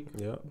last week.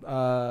 Yeah.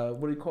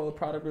 What do you call it?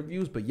 Product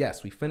reviews? But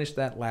yes, we finished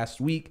that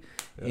last week,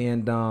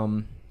 and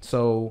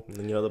so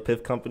And the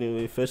Piff Company,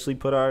 we officially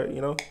put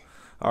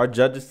our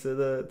judges to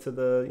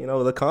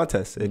the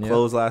contest. It Yeah.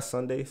 closed last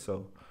Sunday,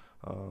 so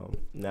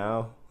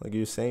now, like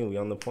you were saying, we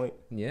on the point.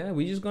 yeah,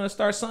 we just gonna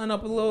start something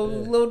up a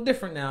little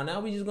different now. Now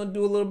we just gonna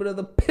do a little bit of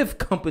the Piff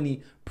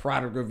Company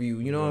product review.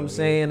 You know what I'm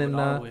saying? And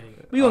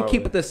we gonna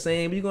keep it the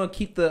same. We're gonna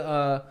keep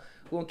the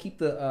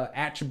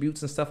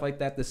attributes and stuff like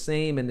that the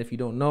same. And if you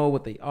don't know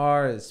what they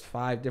are, it's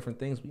 5 different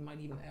things. We might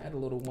even add a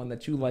little one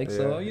that you like.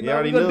 So You we're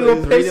already gonna knew do it a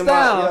was Piff reading my-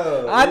 style.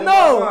 yo, I reading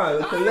know. my mind.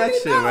 The I already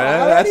connection, know.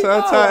 man. I That's already what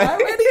I'm know. trying- I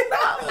already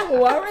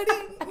know. I already.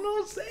 You know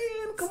what I'm saying?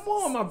 Come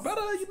on, my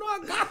brother. I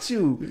got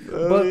you.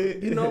 But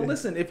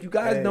listen. If you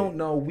guys don't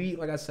know,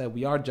 like I said,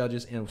 we are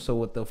judges, and so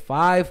what the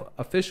 5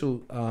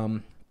 official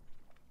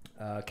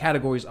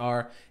categories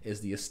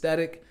is the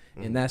aesthetic,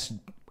 and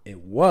it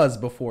was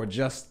before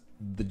just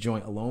the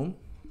joint alone.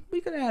 We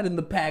could add in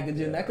the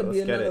packaging. That could be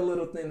let's get another it.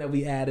 little thing that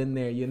we add in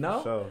there.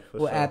 For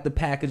We'll sure. add the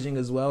packaging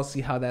as well.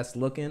 See how that's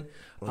looking.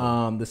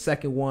 The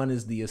second one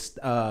is the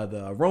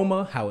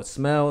aroma, how it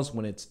smells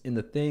when it's in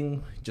the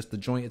thing, just the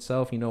joint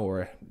itself,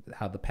 or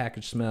how the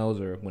package smells,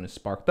 or when it's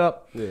sparked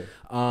up. Yeah.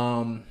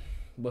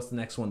 What's the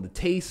next one? The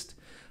taste.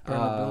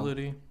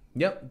 Burnability.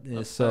 Yep.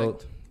 Effect. So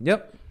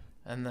yep.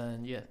 And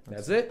then,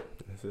 That's it.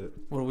 That's it.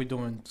 what are we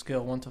doing?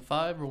 Scale 1 to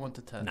 5 or 1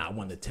 to 10? Not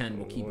 1 to 10.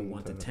 We'll keep it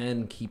 1 to 1 to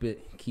 10. Keep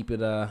it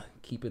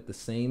the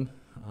same.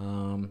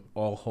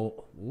 All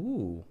whole.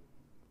 Ooh.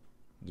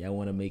 Yeah, I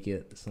want to make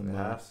it some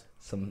Halves?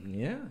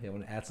 Yeah, you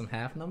want to add some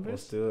half Let's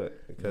numbers? do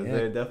it, because Yeah.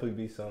 there'd definitely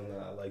be some that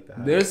I like to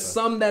have. There's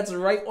so. some that's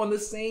right on the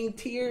same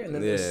tier, and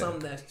then there's Yeah. some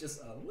that's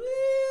just a little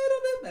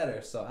bit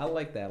better. So I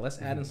like that.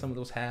 Let's add in some of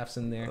those halves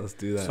in there. Let's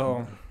do that.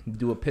 So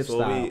Do a Piff So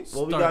style. what we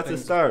Start got to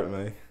things. start,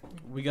 man.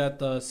 we got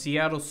the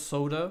Seattle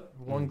Soda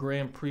 1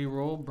 gram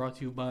pre-roll brought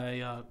to you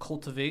by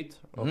Cultivate,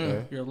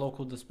 Okay. your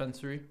local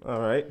dispensary. All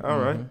right.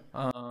 Our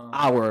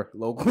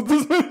local.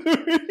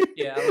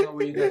 Yeah, I don't know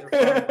where you guys are from.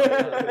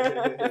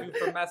 But, if you're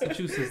from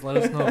Massachusetts, let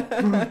us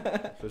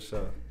know. For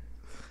sure.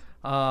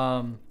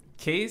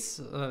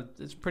 Case,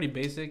 it's pretty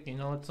basic.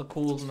 It's a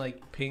cool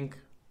pink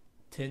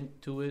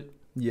tint to it.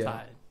 Yeah.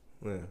 Fine.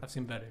 Yeah. I've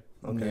seen better.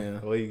 Okay. Yeah.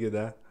 Well, you get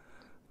that.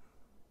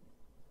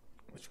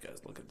 Let you guys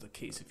look at the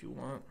case if you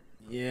want.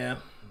 Yeah.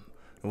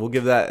 And we'll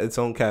give that its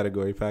own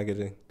category,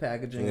 packaging.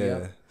 Packaging. Yeah.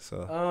 Yeah.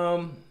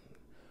 So.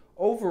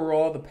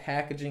 Overall, the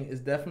packaging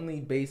is definitely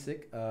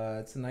basic.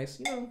 It's a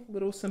nice,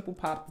 little simple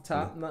pop at the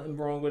top. Nothing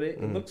wrong with it.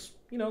 It looks,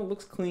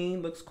 looks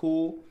clean, looks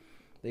cool.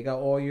 They got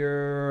all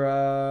your,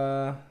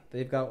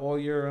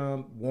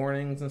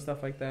 warnings and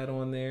stuff like that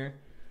on there.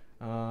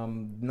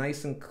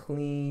 Nice and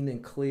clean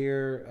and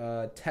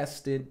clear,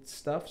 tested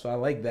stuff. So I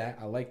like that.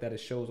 I like that it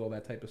shows all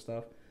that type of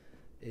stuff.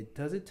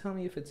 Does it tell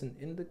me if it's an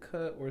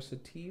indica or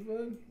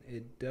sativa?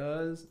 It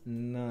does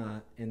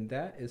not, and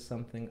that is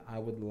something I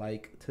would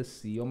like to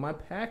see on my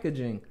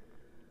packaging.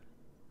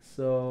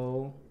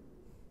 So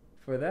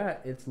for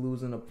that, it's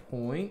losing a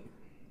point.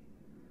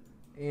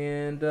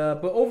 And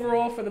but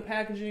overall for the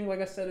packaging,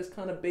 like I said, it's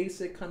kind of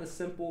basic, kind of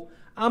simple.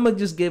 I'm gonna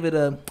just give it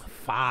a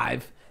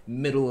 5,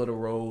 middle of the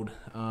road.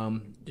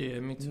 Yeah,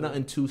 me too.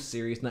 Nothing too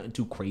serious, nothing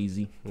too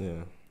crazy.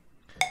 Yeah.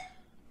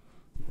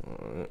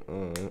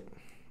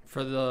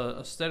 For the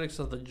aesthetics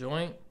of the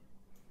joint,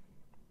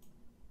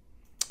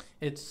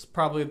 it's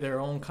probably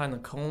their own kind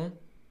of cone,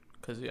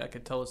 because I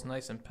could tell it's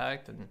nice and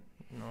packed, and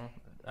you know,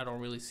 I don't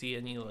really see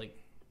any like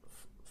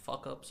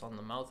fuck ups on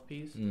the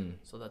mouthpiece,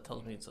 so that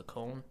tells me it's a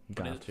cone.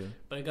 Gotcha.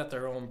 But it got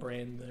their own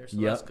brand there, so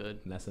Yep. that's good.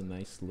 That's a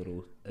nice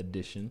little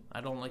addition.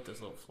 I don't like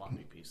this little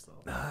floppy piece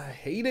though. I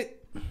hate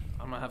it.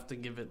 I'm gonna have to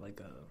give it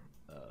like a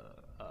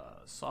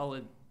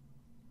solid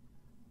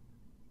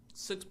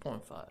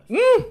 6.5.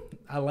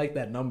 I like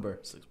that number.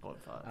 6.5.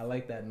 I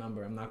like that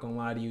number. I'm not gonna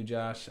lie to you,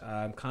 Josh.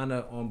 I'm kind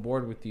of on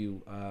board with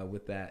you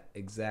with that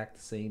exact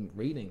same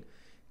rating.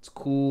 It's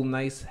cool,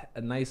 nice,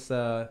 a nice.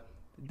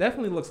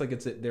 Definitely looks like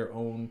it's their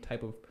own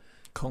type of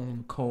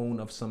cone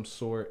of some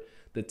sort.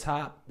 The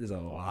top, there's a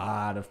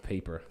lot of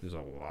paper. There's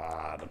a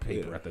lot of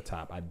paper at the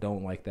top. I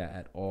don't like that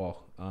at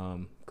all.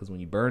 Because when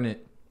you burn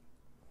it,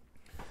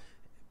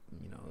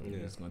 you know,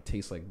 it's gonna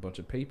taste like a bunch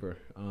of paper.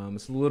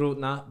 It's a little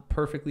not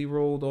perfectly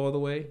rolled all the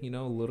way. You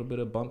know, a little bit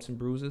of bumps and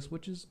bruises,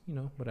 which is, you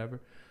know,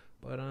 whatever.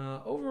 But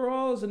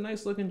overall, it's a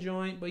nice looking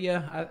joint. But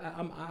yeah,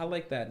 I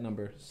like that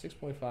number.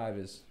 6.5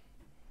 is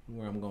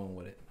where I'm going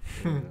with it.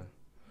 Yeah.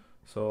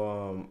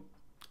 So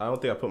I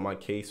don't think I put my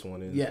case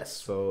one in. Yes.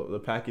 So the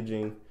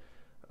packaging,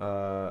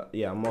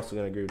 I'm also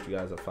gonna agree with you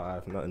guys at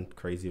 5. Nothing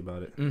crazy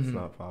about it. It's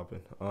not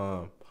popping.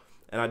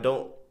 And I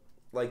don't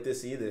like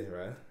this either,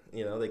 right?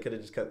 You know, they could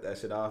have just cut that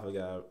shit off and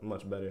got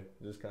much better.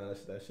 Just kind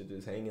of that shit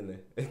just hanging there.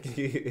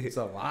 It's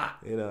a lot.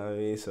 You know what I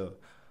mean? So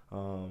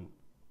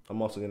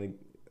I'm also gonna.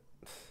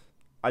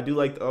 I do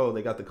like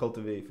they got the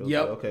cultivate filter.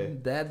 Yep. Okay.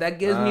 That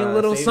gives me a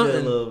little something.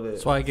 A little bit.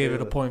 That's why I gave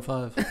it a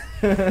 0.5.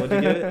 What'd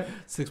you give it?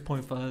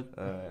 6.5.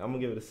 Alright, I'm gonna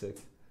give it a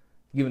 6.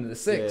 Giving it a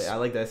 6. Yeah, I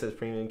like that. It says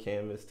premium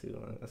canvas too.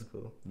 That's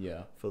cool.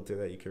 Yeah. Filter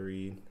that you can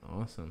read.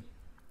 Awesome.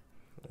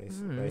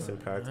 Nice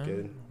and packed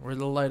good. Where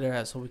the lighter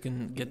at so we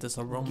can get this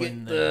aroma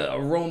in Get there. the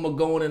aroma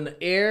going in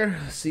the air.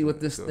 See what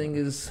this thing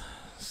is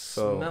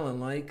smelling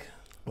like.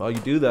 While you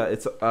do that,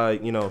 it's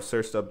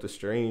searched up the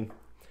strain.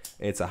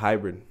 And it's a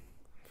hybrid.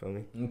 Feel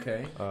me?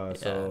 Okay.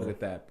 So look at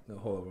that.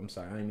 Hold up. I'm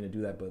sorry. I didn't mean to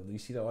do that, but you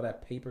see all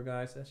that paper,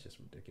 guys? That's just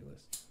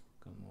ridiculous.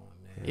 Come on,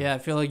 man. Yeah, I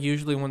feel like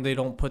usually when they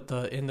don't put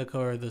the indica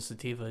or the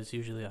sativa, it's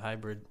usually a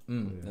hybrid.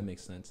 That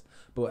makes sense.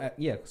 But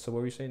so what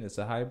were you saying? It's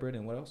a hybrid,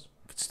 and what else?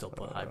 Could still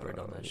put hybrid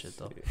on that shit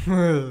though.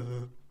 Let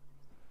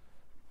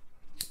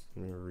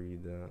me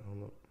read that.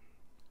 Hold up.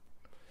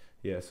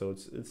 Yeah, so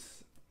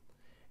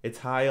it's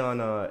high on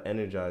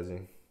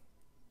energizing.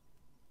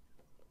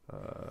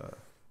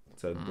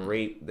 It's a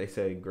great. They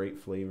say great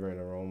flavor and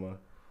aroma.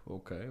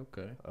 Okay.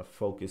 A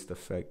focused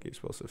effect you're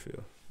supposed to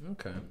feel.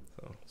 Okay.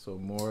 So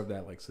more of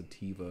that like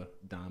sativa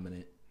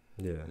dominant.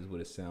 Yeah. Is what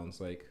it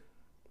sounds like.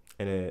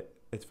 And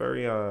it's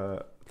very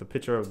the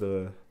picture of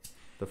the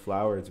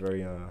flower. It's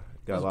very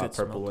got a lot of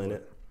purple in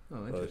it.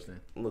 Oh, interesting.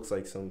 It looks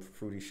like some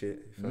fruity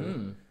shit. You feel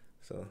me?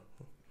 So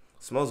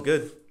smells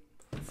good.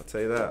 I'll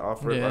tell you that.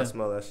 Off rip, I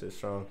smell that shit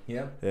strong.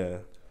 Yeah. Yeah.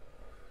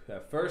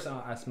 At first,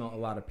 I smelled a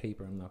lot of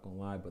paper. I'm not gonna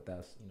lie, but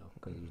that's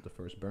because it was the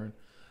first burn.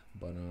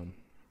 But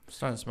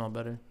starting to smell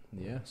better.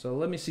 Yeah. So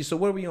let me see. So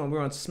what are we on? We're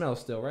on smell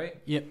still, right?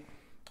 Yep.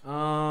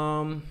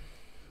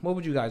 What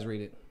would you guys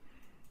rate it?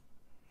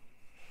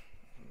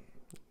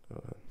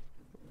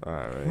 All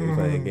right, you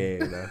playing a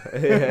game now.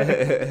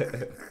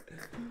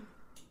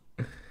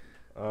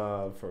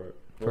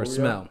 For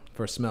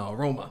smell,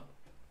 aroma.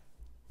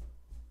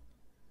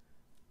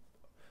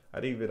 I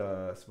didn't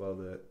even smell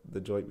the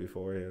joint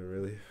before here,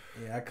 really.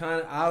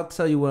 Yeah, I'll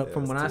tell you what.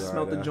 From when I too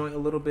smelled hard, the joint a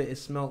little bit, it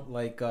smelled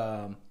like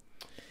I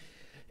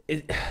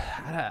feel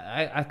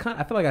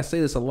like I say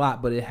this a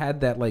lot, but it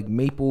had that like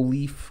maple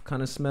leaf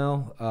kind of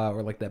smell,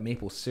 or like that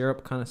maple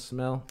syrup kind of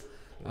smell.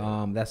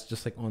 That's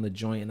just like on the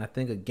joint, and I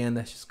think again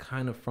that's just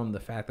kind of from the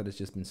fact that it's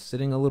just been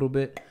sitting a little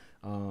bit.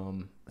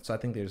 So I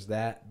think there's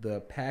that.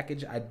 The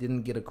package, I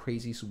didn't get a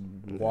crazy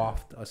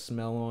waft a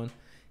smell on.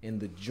 In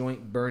the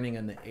joint burning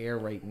in the air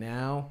right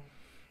now,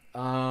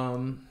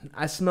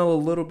 I smell a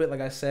little bit.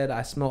 Like I said,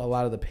 I smell a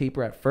lot of the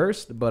paper at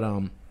first, but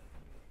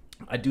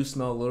I do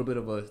smell a little bit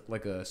of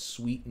a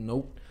sweet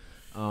note.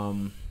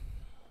 It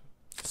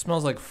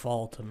smells like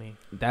fall to me.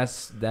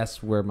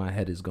 That's where my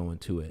head is going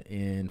to it,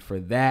 and for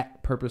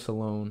that purpose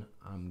alone,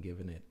 I'm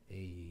giving it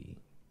a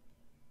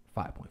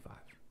 5.5.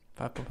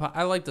 5.5.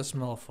 I like the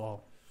smell of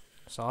fall,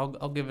 so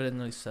I'll give it a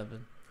nice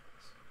 7.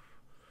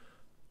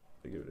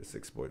 I give it a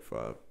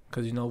 6.5.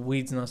 Because,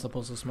 weed's not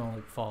supposed to smell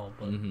like fall,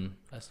 but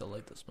I still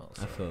like the smell.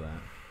 So. I feel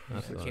that. I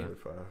feel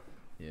that.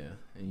 Yeah.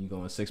 And you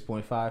going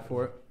 6.5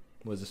 for it?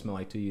 What does it smell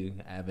like to you?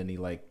 Have any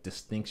like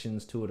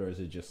distinctions to it, or is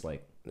it just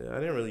like? Yeah, I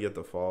didn't really get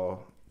the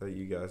fall that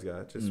you guys got.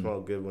 It just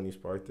smelled good when you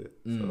sparked it.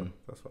 So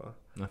that's why.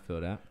 I feel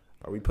that.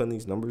 Are we putting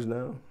these numbers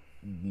down?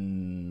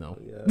 No.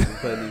 Yeah, we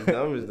putting these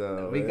numbers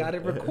down. We got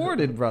it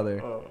recorded,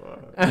 brother. Oh,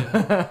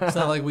 right. It's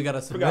not like we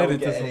gotta submit it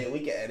to some. We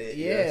can edit.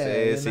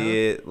 Yeah,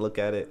 see it, look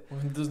at it.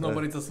 There's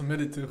nobody to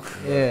submit it to.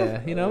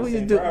 Yeah, you know, we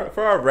can do.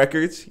 For our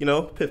records, you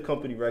know, Piff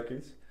Company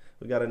records.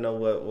 We gotta know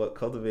what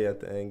Cultivate at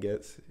the end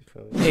gets. You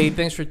feel me? Hey,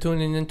 thanks for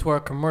tuning into our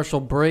commercial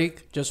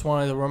break. Just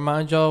wanted to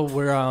remind y'all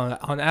we're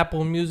on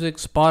Apple Music,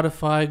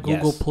 Spotify,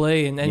 Google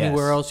Play, and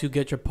anywhere else you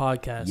get your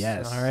podcasts.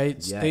 Yes. All right.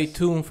 Yes. Stay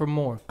tuned for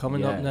more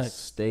coming up next.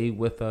 Stay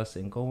with us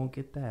and go and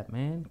get that,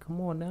 man. Come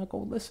on now, go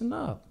listen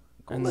up.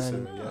 Go And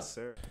listen then- up. Yes,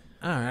 sir.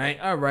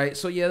 All right.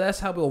 So yeah, that's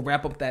how we'll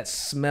wrap up that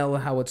smell,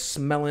 how it's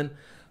smelling.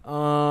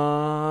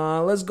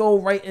 Let's go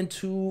right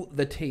into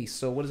the taste.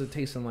 So what is it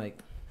tasting like?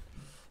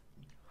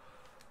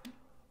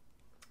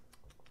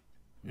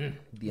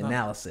 The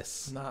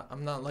analysis.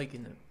 I'm not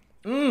liking it.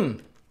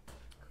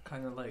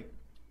 Kind of like.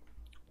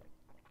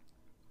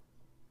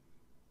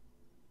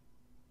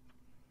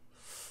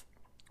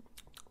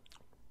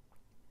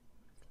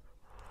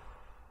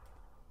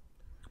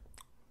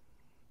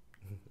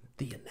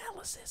 The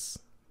analysis.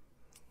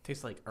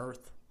 Tastes like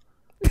earth.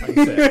 Like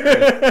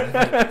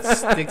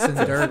sticks and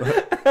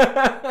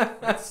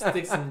dirt.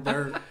 Sticks and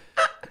dirt.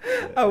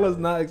 I was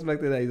not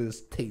expecting that. It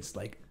just tastes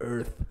like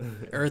earth.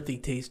 Earthy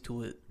taste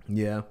to it.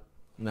 Yeah.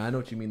 No, I know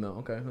what you mean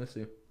though. Okay, let's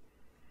see.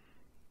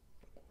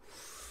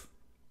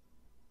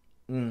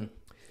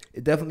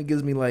 It definitely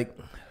gives me like,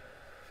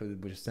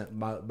 which is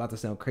about to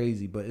sound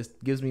crazy, but it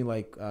gives me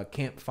like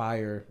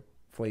campfire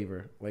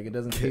flavor. Like it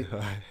doesn't taste.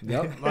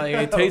 Yep. Like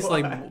it tastes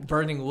like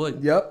burning wood.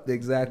 Yep.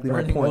 Exactly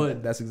Burning my point.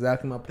 wood. That's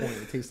exactly my point.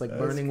 It tastes like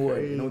burning wood.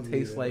 It don't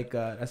taste like.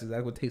 That's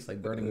exactly what it tastes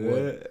like burning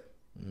wood.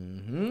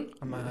 Mm-hmm.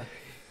 I'm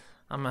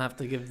gonna have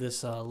to give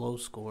this a low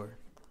score.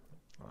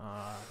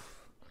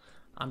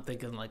 I'm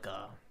thinking like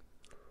a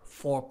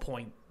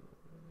 4.3.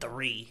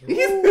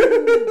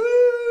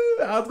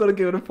 I was gonna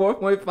give it a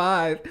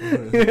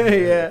 4.5.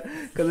 Yeah,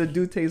 because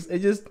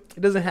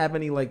it doesn't have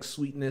any like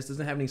sweetness,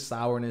 doesn't have any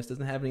sourness,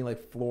 doesn't have any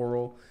like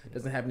floral,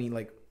 doesn't have any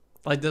like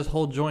this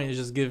whole joint is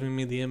just giving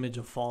me the image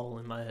of fall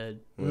in my head.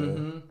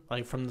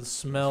 Like from the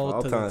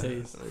smell to the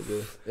taste.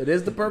 It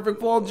is the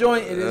perfect fall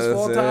joint. It is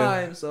fall it.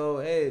 time. So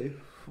hey,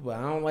 but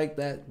I don't like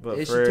that. But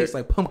it should taste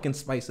like pumpkin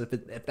spice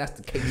if that's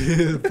the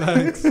case.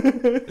 Thanks.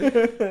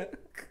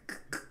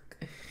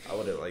 I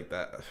wouldn't like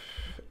that.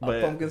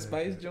 A pumpkin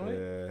spice joint.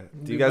 Yeah.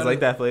 Do you guys like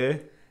that flavor?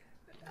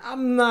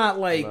 I'm not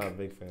like. I'm not a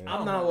big fan.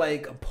 I'm not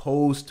like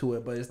opposed to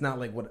it, but it's not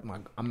like what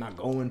I'm not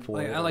going for.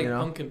 Like it, I like you know?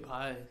 pumpkin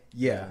pie.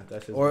 Yeah,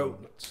 That's just or me.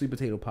 sweet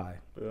potato pie.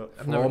 Yep.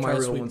 I've For never all my tried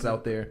real sweet ones potato.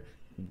 out there.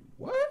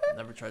 What?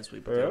 Never tried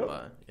sweet potato Yeah.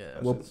 pie. Yeah.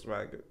 That Well- shit's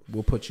smack good.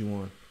 We'll put you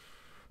on.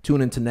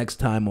 Tune into next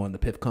time on the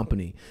Piff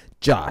Company.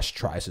 Josh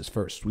tries his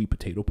first sweet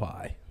potato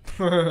pie.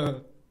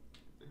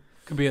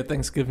 Could be a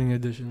Thanksgiving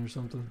edition or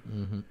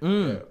something.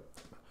 Yeah.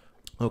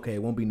 Okay,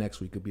 it won't be next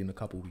week. It'll be in a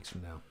couple weeks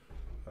from now.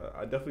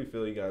 I definitely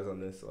feel you guys on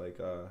this. Like,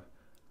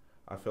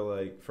 I feel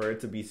like for it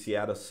to be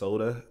Seattle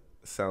soda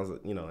sounds,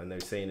 and they're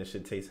saying it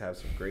should have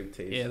some grape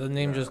taste. Yeah, the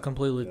name just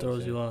completely You know what I'm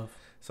throws you saying? off.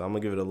 So I'm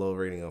gonna give it a low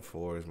rating of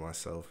 4s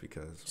myself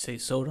because You say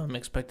soda, I'm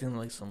expecting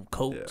like some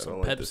Coke, Yeah, I some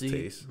don't like this Pepsi,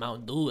 taste.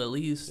 Mountain Dew at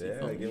least. you yeah,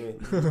 feel me? give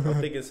me.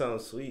 I'm thinking something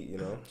sweet,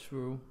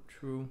 True.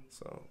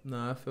 So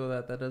No, I feel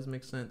that does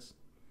make sense.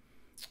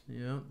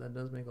 Yeah, that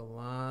does make a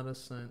lot of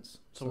sense.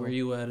 So where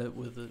you at it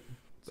with it?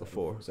 it's a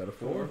 4. Is that a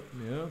 4?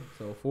 Yeah.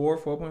 So 4,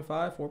 4.5,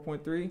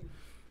 4.3.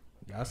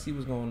 Y'all see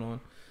what's going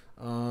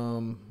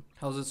on.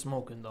 How's it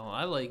smoking though?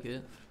 I like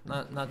it.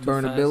 Not too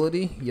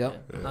Burnability. fast.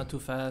 Yep. Yeah, not too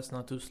fast,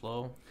 not too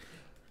slow.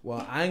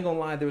 Well, I ain't gonna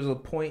lie. There was a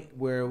point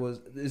where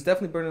it's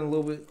definitely burning a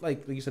little bit,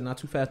 like you said, not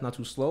too fast, not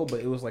too slow, but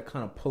it was like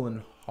kind of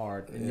pulling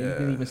hard, and you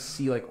can Yeah. even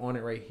see like on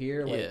it right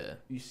here, like Yeah.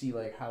 you see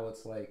like how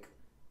it's like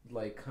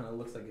kind of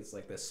looks like it's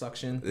like that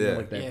suction, Yeah.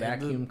 like that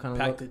vacuum kind of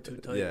packed look. it too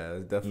tight. Yeah,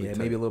 it's definitely. Yeah, tight.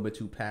 maybe a little bit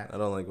too packed. I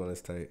don't like when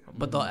it's tight.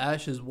 But the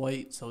ash is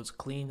white, so it's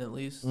clean at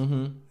least.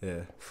 Mm-hmm.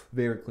 Yeah.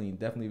 Very clean,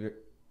 definitely.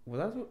 Was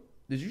that what?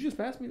 Did you just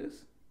pass me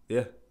this?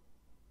 Yeah.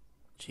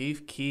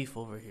 Chief Keef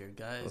over here,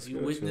 guys. Let's You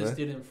go, witnessed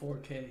man. it in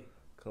 4K.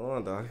 Come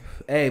on, dog.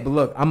 Hey, but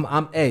look, I'm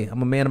a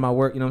man of my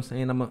word. You know what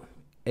I'm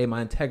saying?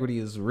 My integrity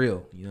is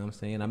real. You know what I'm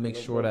saying? I make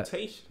No sure that,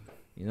 rotation.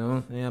 you know what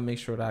I'm saying? I make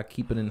sure that I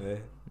keep it in. Yeah.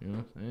 You know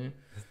what I'm saying?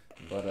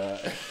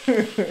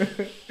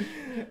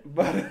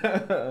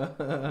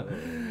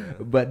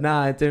 But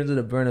nah, in terms of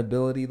the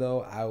burnability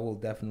though, I will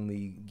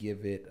definitely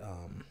give it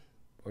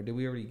or did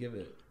we already give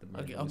it?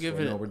 I'll give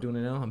it- No, we're doing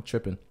it now. I'm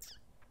tripping. Just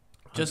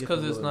I'll give it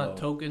because a it's little not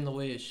token the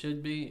way it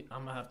should be,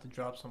 I'm gonna have to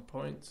drop some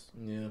points.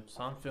 Yeah.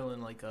 So I'm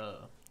feeling like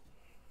a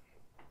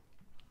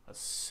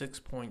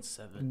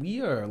 6.7.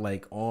 We are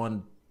like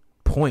on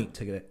point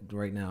to get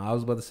right now. I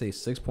was about to say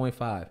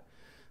 6.5.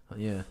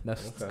 Yeah,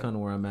 that's Okay. kind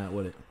of where I'm at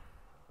with it.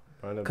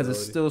 because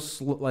it's still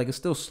it's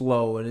still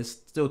slow and it's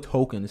still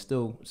token, it's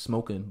still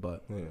smoking,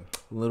 but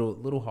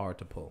little hard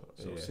to pull.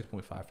 So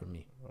 6.5 for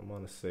me. I'm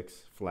on a 6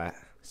 flat.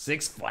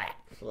 6 flat.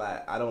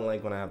 Flat. I don't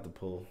like when I have to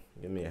pull.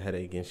 Give me a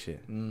headache and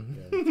shit.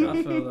 Mm-hmm.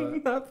 I feel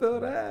that. I feel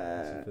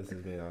that. It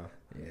pisses me off.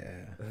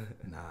 Yeah.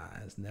 Nah,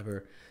 it's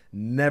never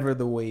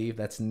the wave.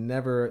 That's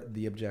never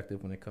the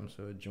objective when it comes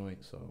to a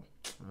joint. So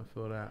I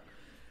feel that.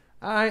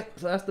 All right,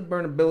 so that's the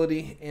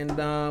burnability,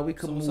 and we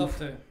could move what's up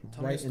there?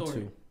 Tell right me a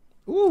story. into.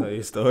 Ooh. Tell you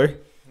a story?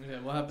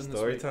 Yeah, what happened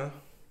Story this week? time?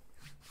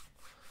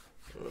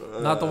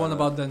 Not the one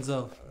about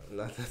Denzel.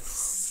 Not that.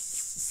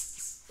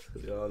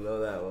 Y'all know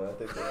that one. I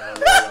think they all know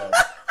that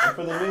one. And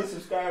for the new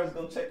subscribers,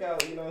 go check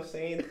out, you know what I'm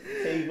saying?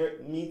 Tay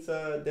meets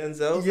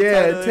Denzel.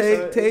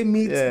 Yeah, Tay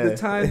meets the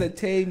time that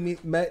Tay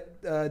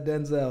met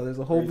Denzel. There's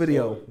a whole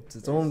video. It's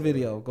its own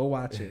video. Go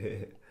watch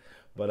it.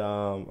 But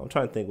I'm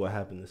trying to think what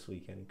happened this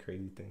week. Any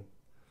crazy thing?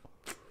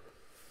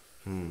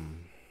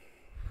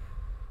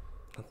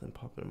 Nothing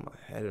popping in my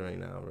head right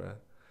now, bro.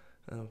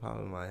 Nothing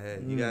popping in my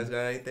head. You guys got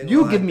anything?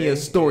 You give me a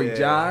story,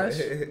 Josh.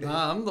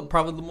 Nah, I'm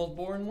probably the most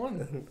boring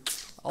one.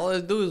 All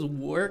I do is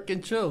work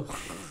and chill.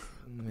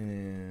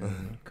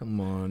 Man, come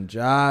on,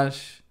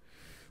 Josh.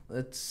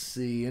 Let's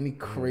see. Any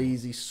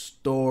crazy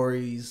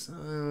stories? I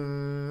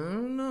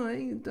don't know. I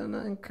ain't done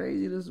nothing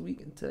crazy this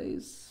weekend.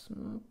 Taste.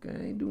 Okay,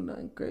 I ain't do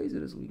nothing crazy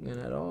this weekend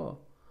at all.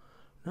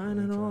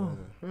 Nothing at all.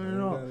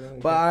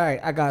 But all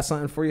right, I got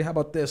something for you. How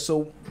about this?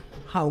 So,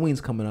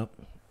 Halloween's coming up.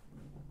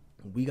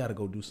 We got to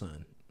go do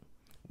something.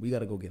 We got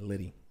to go get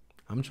litty.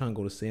 I'm trying to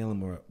go to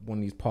Salem or one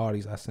of these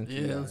parties I sent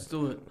you. Yeah, let's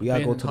do it. We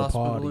gotta go to the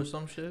party or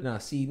some shit. Nah,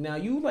 see, now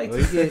you like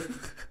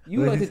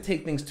to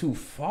take things too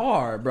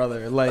far,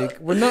 brother. Like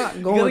we're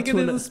not going you gotta to get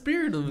in the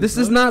spirit of it. This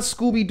is not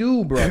Scooby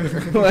Doo, brother.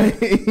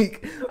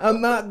 Like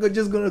I'm not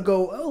just gonna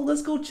go. Oh,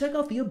 let's go check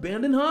out the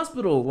abandoned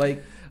hospital.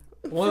 Like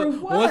for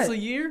what? Once a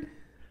year.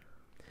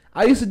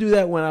 I used to do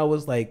that when I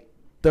was like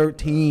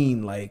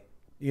 13. Like.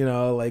 You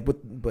know, like,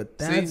 but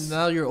that's... See,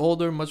 now you're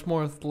older, much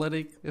more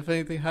athletic. If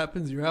anything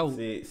happens, you're out.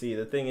 See,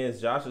 the thing is,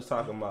 Josh was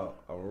talking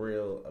about a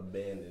real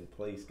abandoned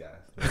place, guys.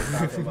 We're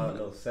talking about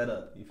no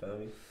setup, you feel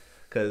me?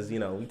 Because, you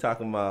know, we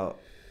talking about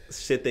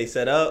shit they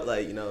set up,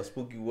 like, you know,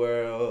 Spooky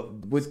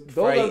World. With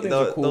those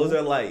are cool. Those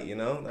are light, you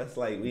know? That's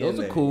like, we those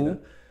in there, are cool. You know?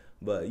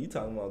 But you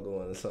talking about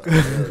going to something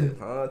really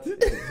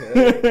haunted. We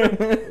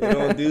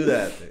don't do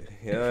that thing,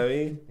 you know what I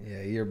mean?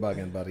 Yeah, you're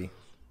bugging, buddy.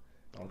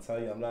 I'll tell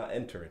you, I'm not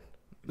entering.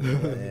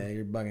 Yeah,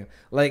 you're bugging.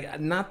 Like,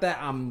 not that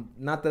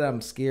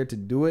I'm scared to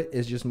do it.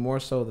 It's just more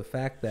so the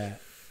fact that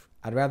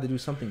I'd rather do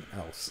something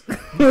else.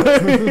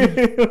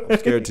 I'm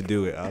scared to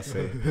do it. I'll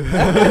say.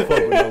 I don't fuck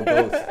with no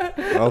ghosts.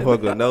 I don't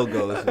fuck with no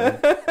ghosts, man.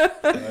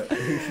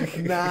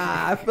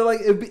 Nah, I feel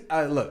like it'd be.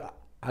 Look,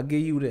 I'll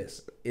give you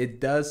this. It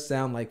does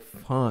sound like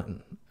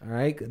fun. All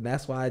right,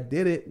 that's why I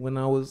did it when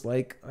I was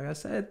like I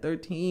said,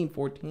 13,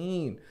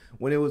 14,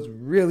 when it was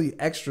really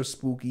extra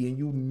spooky and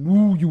you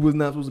knew you was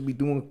not supposed to be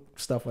doing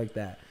stuff like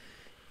that.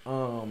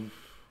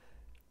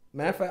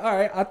 Matter of fact, all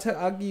right, I'll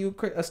give you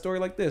a story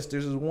like this.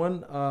 There's this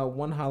one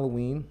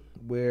Halloween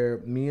where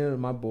me and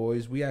my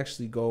boys, we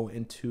actually go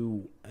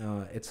into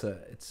it's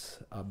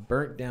a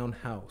burnt down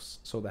house.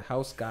 So the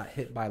house got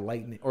hit by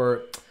lightning,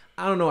 or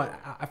I don't know,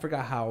 I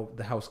forgot how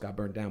the house got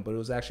burnt down, but it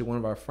was actually one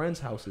of our friends'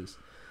 houses.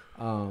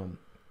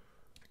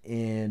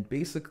 And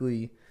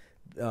basically,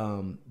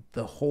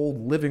 the whole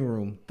living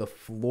room, the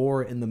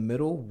floor in the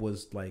middle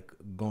was like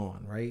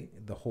gone, right?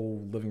 The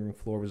whole living room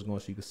floor was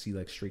gone, so you could see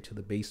like straight to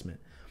the basement.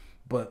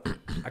 But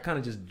I kind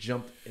of just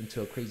jumped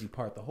into a crazy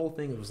part. The whole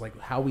thing, it was like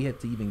how we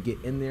had to even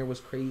get in there was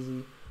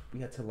crazy.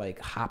 We had to like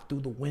hop through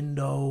the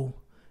window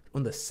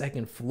on the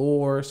second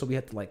floor, so we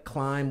had to like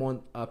climb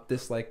on up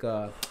this like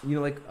you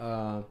know, like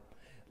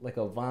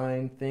a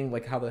vine thing,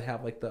 like how they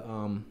have like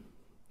the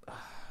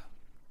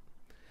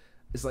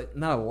it's like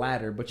not a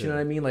ladder, but you know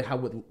what I mean? Like how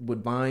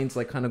would vines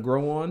like kind of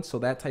grow on? So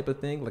that type of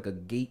thing, like a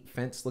gate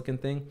fence looking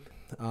thing,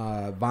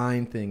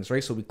 vine things,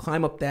 right? So we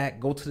climb up that,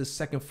 go to the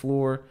second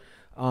floor,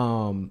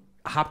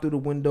 hop through the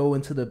window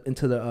into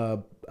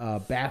the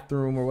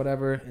bathroom or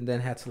whatever, and then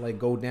had to like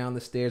go down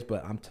the stairs.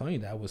 But I'm telling you,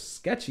 that was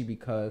sketchy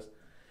because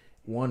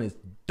one is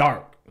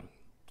dark,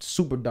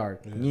 super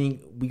dark. Yeah.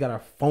 We got our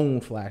phone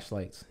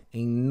flashlights.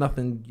 Ain't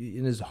nothing,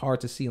 and it's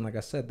hard to see. And like I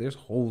said, there's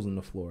holes in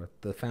the floor.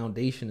 The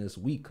foundation is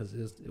weak because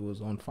it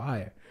was on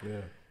fire.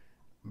 Yeah.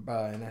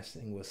 And that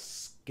thing was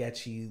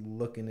sketchy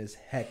looking as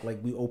heck. Like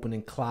we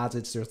opening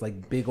closets. There's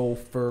like big old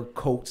fur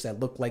coats that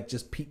look like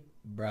just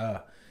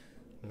bruh,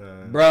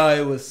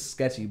 it was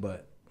sketchy.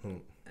 But I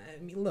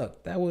mean,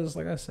 look, that was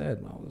like I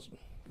said, I was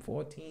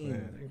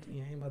 14.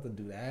 13, I ain't about to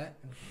do that.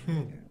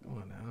 Come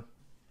on now.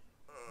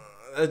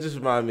 That just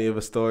reminded me of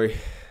a story.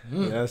 You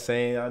know what I'm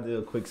saying? I'll do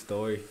a quick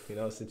story, you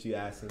know, since you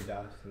asked me,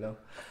 Josh, you know.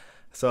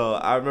 So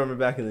I remember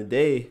back in the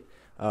day,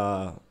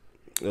 it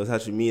was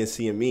actually me and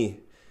CME.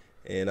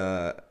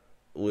 And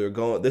we were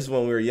going, this is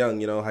when we were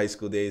young, you know, high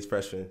school days,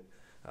 freshmen.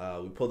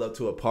 We pulled up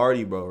to a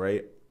party, bro,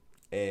 right?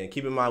 And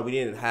keep in mind, we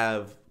didn't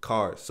have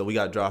cars, so we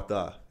got dropped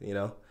off, you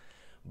know.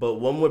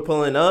 But when we're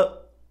pulling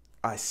up,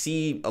 I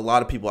see a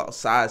lot of people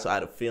outside, so I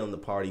had a feeling the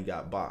party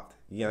got bopped.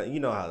 Yeah, you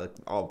know how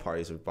all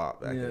parties were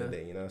bopped back in the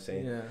day. You know what I'm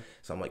saying? Yeah.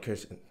 So I'm like,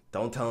 Christian,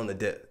 don't tell him to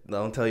dip.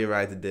 Don't tell your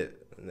ride to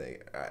dip. And they,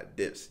 all right,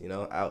 dips, you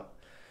know, out.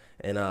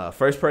 And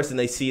first person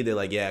they see, they're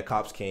like, yeah,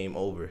 cops came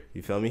over.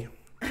 You feel me?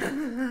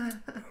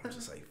 I'm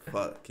just like,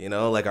 fuck, you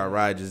know, like our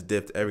ride just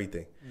dipped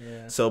everything.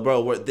 Yeah. So,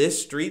 bro,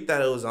 this street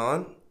that it was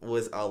on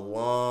was a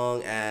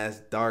long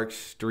ass dark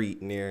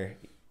street near,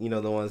 you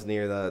know, the ones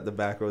near the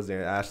back roads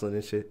near Ashland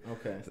and shit.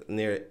 Okay.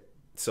 Near it.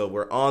 So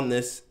we're on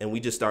this and we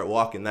just start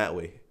walking that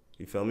way.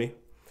 You feel me?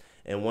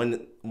 And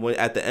when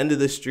at the end of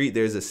the street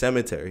there's a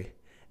cemetery,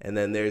 and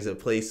then there's a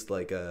place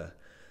like I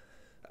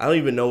don't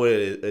even know what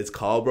it's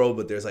called, bro,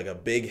 but there's like a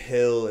big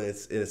hill and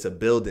it's a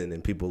building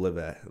and people live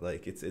at.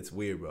 Like it's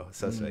weird, bro.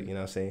 Suspect, you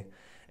know what I'm saying?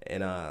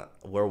 And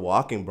we're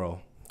walking,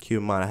 bro. Keep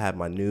in mind I had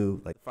my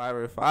new like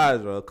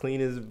 505s, bro,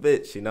 clean as a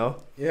bitch, you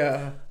know?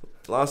 Yeah.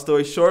 Long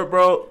story short,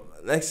 bro,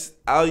 next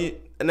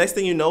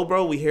thing you know,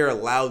 bro, we hear a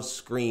loud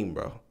scream,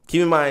 bro.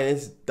 Keep in mind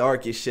it's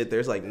dark as shit.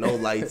 There's like no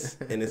lights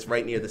and it's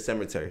right near the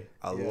cemetery.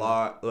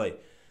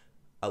 Like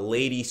a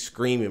lady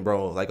screaming,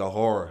 bro, like a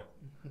horror.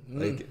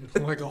 Like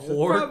a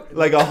horror?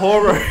 Like a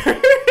horror.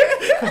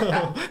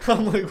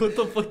 I'm like, what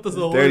the fuck does a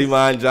horror? Dirty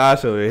Mind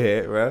Josh over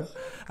here, bro.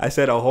 I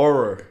said a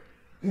horror.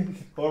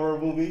 Horror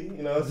movie,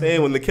 you know what I'm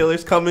saying? When the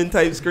killers come in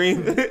type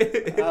scream.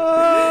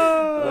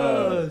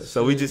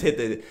 So we just hit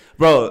the...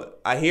 Bro,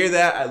 I hear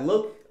that. I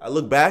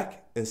look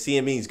back and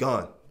CME's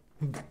gone.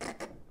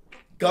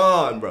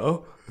 Gone,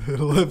 bro.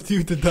 Left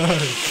you to die.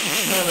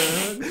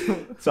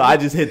 So I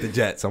just hit the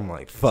jets. I'm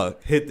like,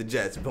 fuck. Hit the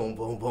jets. Boom,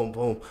 boom, boom,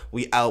 boom.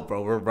 We out,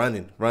 bro. We're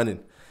running.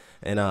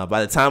 And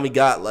by the time we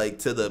got like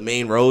to the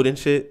main road and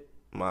shit,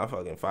 my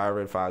fucking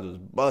 505 was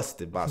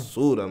busted.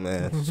 Basura,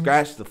 man.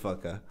 Scratched the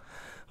fuck out.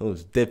 It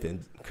was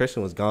dipping.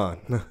 Christian was gone.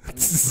 Gone.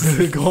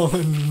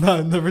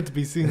 Never to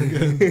be seen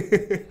again.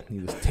 He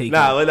was taken.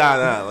 Nah.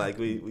 Like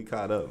we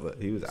caught up, but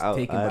he was out.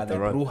 Taken by that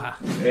bruja.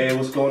 Hey,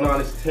 what's going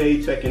on? It's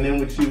Tay checking in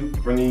with you,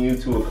 bringing you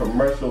to a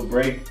commercial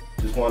break.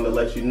 Just wanted to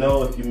let you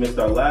know if you missed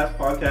our last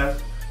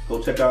podcast,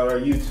 go check out our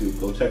YouTube.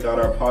 Go check out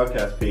our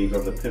podcast page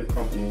on the Piff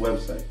Company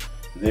website.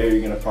 There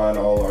you're gonna find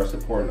all our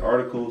supporting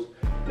articles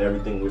and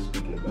everything we're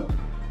speaking about.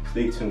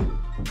 Stay tuned.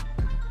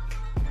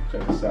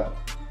 Check us out.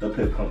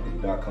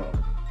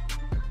 thepiffcompany.com.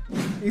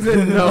 He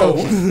said no.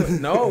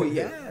 No,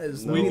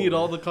 yes. We need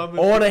all the comments.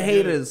 All the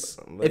haters.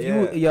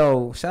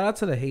 Shout out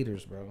to the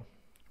haters, bro.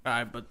 All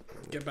right, but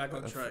get back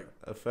on track.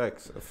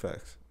 Effects.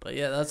 But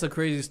yeah, that's a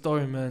crazy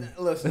story, man.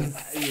 Listen,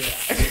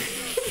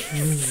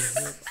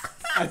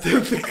 I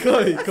took the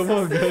cut. Come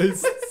on,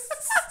 guys.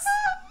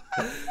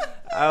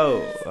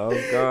 Oh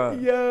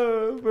God.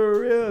 Yo, for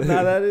real.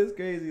 Nah, that is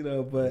crazy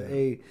though. But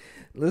hey,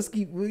 let's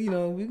keep. We're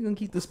gonna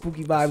keep the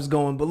spooky vibes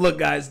going. But look,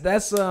 guys,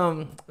 that's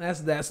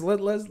that.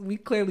 So we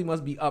clearly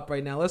must be up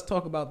right now. Let's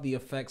talk about the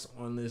effects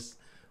on this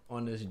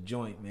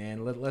joint,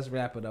 man. Let's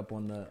wrap it up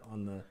on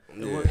the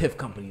Piff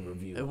Company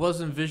review. It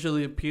wasn't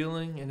visually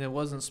appealing and it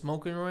wasn't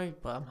smoking right,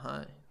 but I'm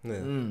high.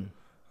 Yeah.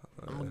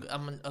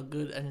 I'm a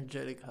good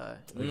energetic high.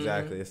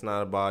 Exactly. It's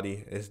not a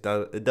body. It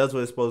does what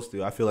it's supposed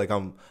to. I feel like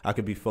I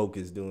could be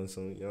focused doing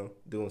something.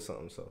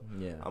 So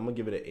yeah, I'm gonna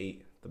give it an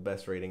 8, the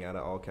best rating out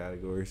of all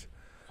categories.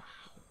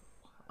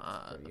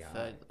 I'm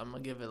gonna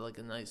give it like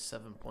a nice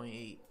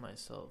 7.8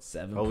 myself.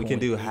 7. Oh, we can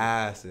do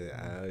halves.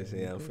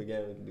 I'm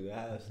forgetting we can do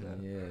halves now.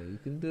 Yeah, you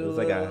can do. It's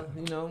like I'm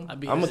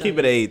gonna keep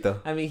it an 8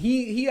 though. I mean,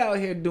 he out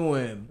here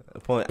doing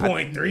 0.3,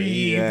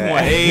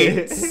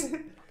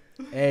 0.8.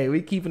 Hey,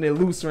 we keeping it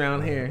loose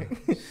around here.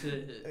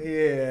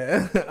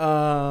 Yeah.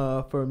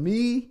 For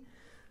me,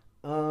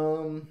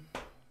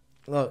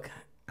 look,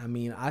 I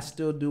mean, I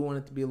still do want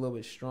it to be a little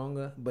bit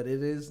stronger, but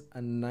it is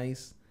a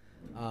nice.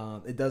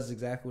 It does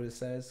exactly what it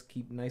says.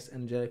 Keep nice,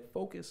 energetic,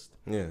 focused.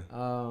 Yeah.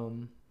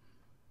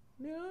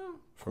 Yeah.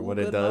 For what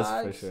it does,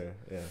 vibes. For sure.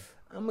 Yeah.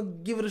 I'm gonna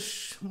give it a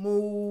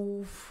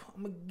smooth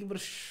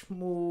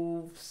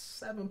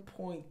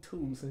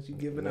 7.2 since you're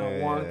giving out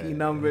wonky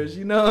numbers.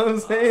 You know what I'm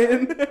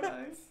saying?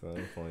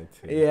 7.2.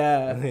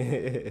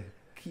 Yeah.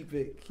 Keep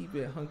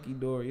it hunky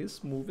dory. It's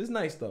smooth. It's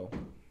nice though.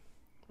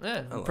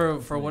 Yeah,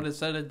 for what it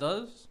said it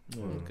does,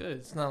 it's good.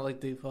 It's not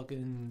like they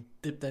fucking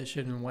dip that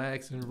shit in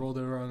wax and rolled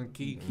it around in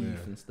keef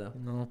and stuff.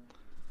 No.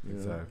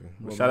 Exactly.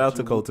 Well, shout out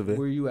to Cultivate.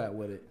 Where you at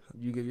with it?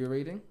 You give your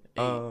rating?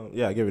 8.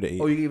 Yeah, I give it an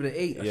 8. Oh, you gave it an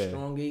 8? A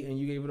strong 8, and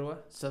you gave it a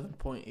what?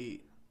 7.8.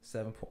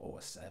 7.8.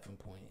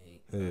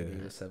 I gave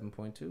it a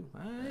 7.2.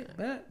 All right,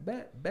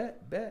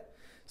 bet.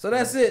 So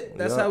that's it.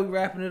 That's how we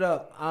wrapping it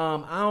up.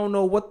 I don't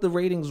know what the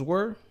ratings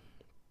were,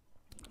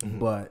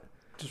 but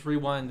just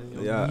rewind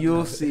and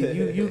you'll see.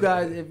 You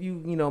guys, if you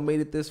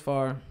made it this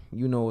far,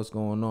 you know what's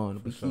going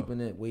on. We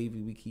keeping it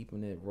wavy. We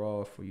keeping it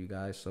raw for you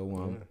guys.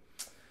 So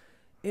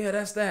yeah,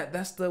 that's that.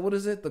 That's the, what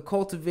is it? The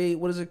Cultivate.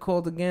 What is it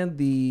called again?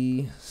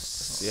 The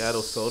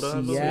Seattle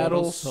Soda.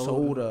 Seattle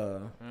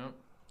Soda. Yep.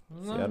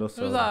 Seattle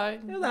Soda.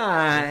 It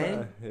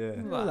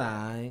was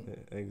alright.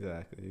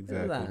 Exactly.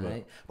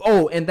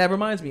 Oh, and that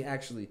reminds me,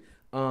 actually,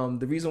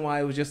 the reason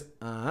why it was just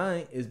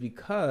alright is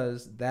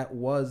because that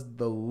was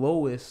the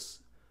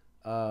lowest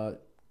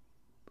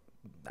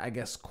I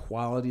guess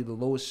quality, the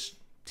lowest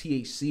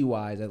THC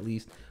wise at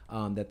least,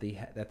 that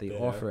they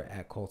offer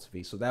at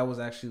Cultivate. So that was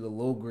actually the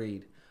low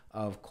grade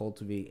of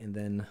Cultivate, and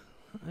then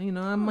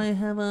I might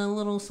have a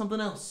little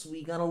something else.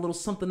 We got a little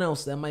something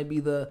else that might be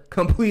the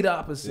complete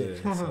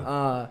opposite.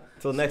 Yeah.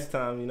 Till next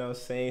time,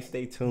 stay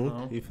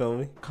tuned. You feel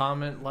me?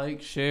 Comment,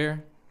 like,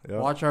 share,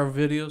 watch our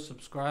videos,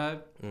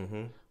 subscribe.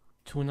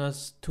 Tune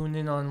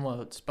in on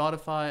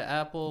Spotify,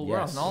 Apple.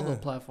 Yes. We're on all the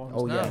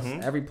platforms now.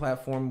 Yes, every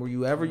platform where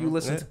you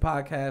listen to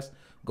podcasts,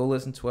 go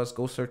listen to us.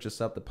 Go search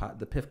us up,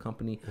 the Piff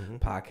Company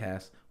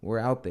podcast. We're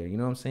out there. You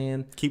know what I'm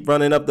saying? Keep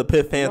running up the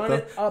Piff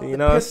Anthem. You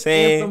know what I'm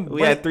saying?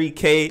 We had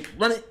 3K.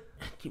 Run it.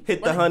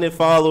 Hit the 100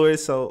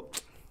 followers. So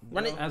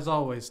run it. As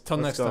always. Till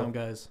next time,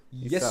 guys.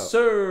 Yes,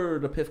 sir.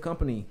 The Piff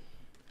Company.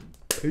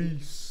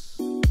 Peace.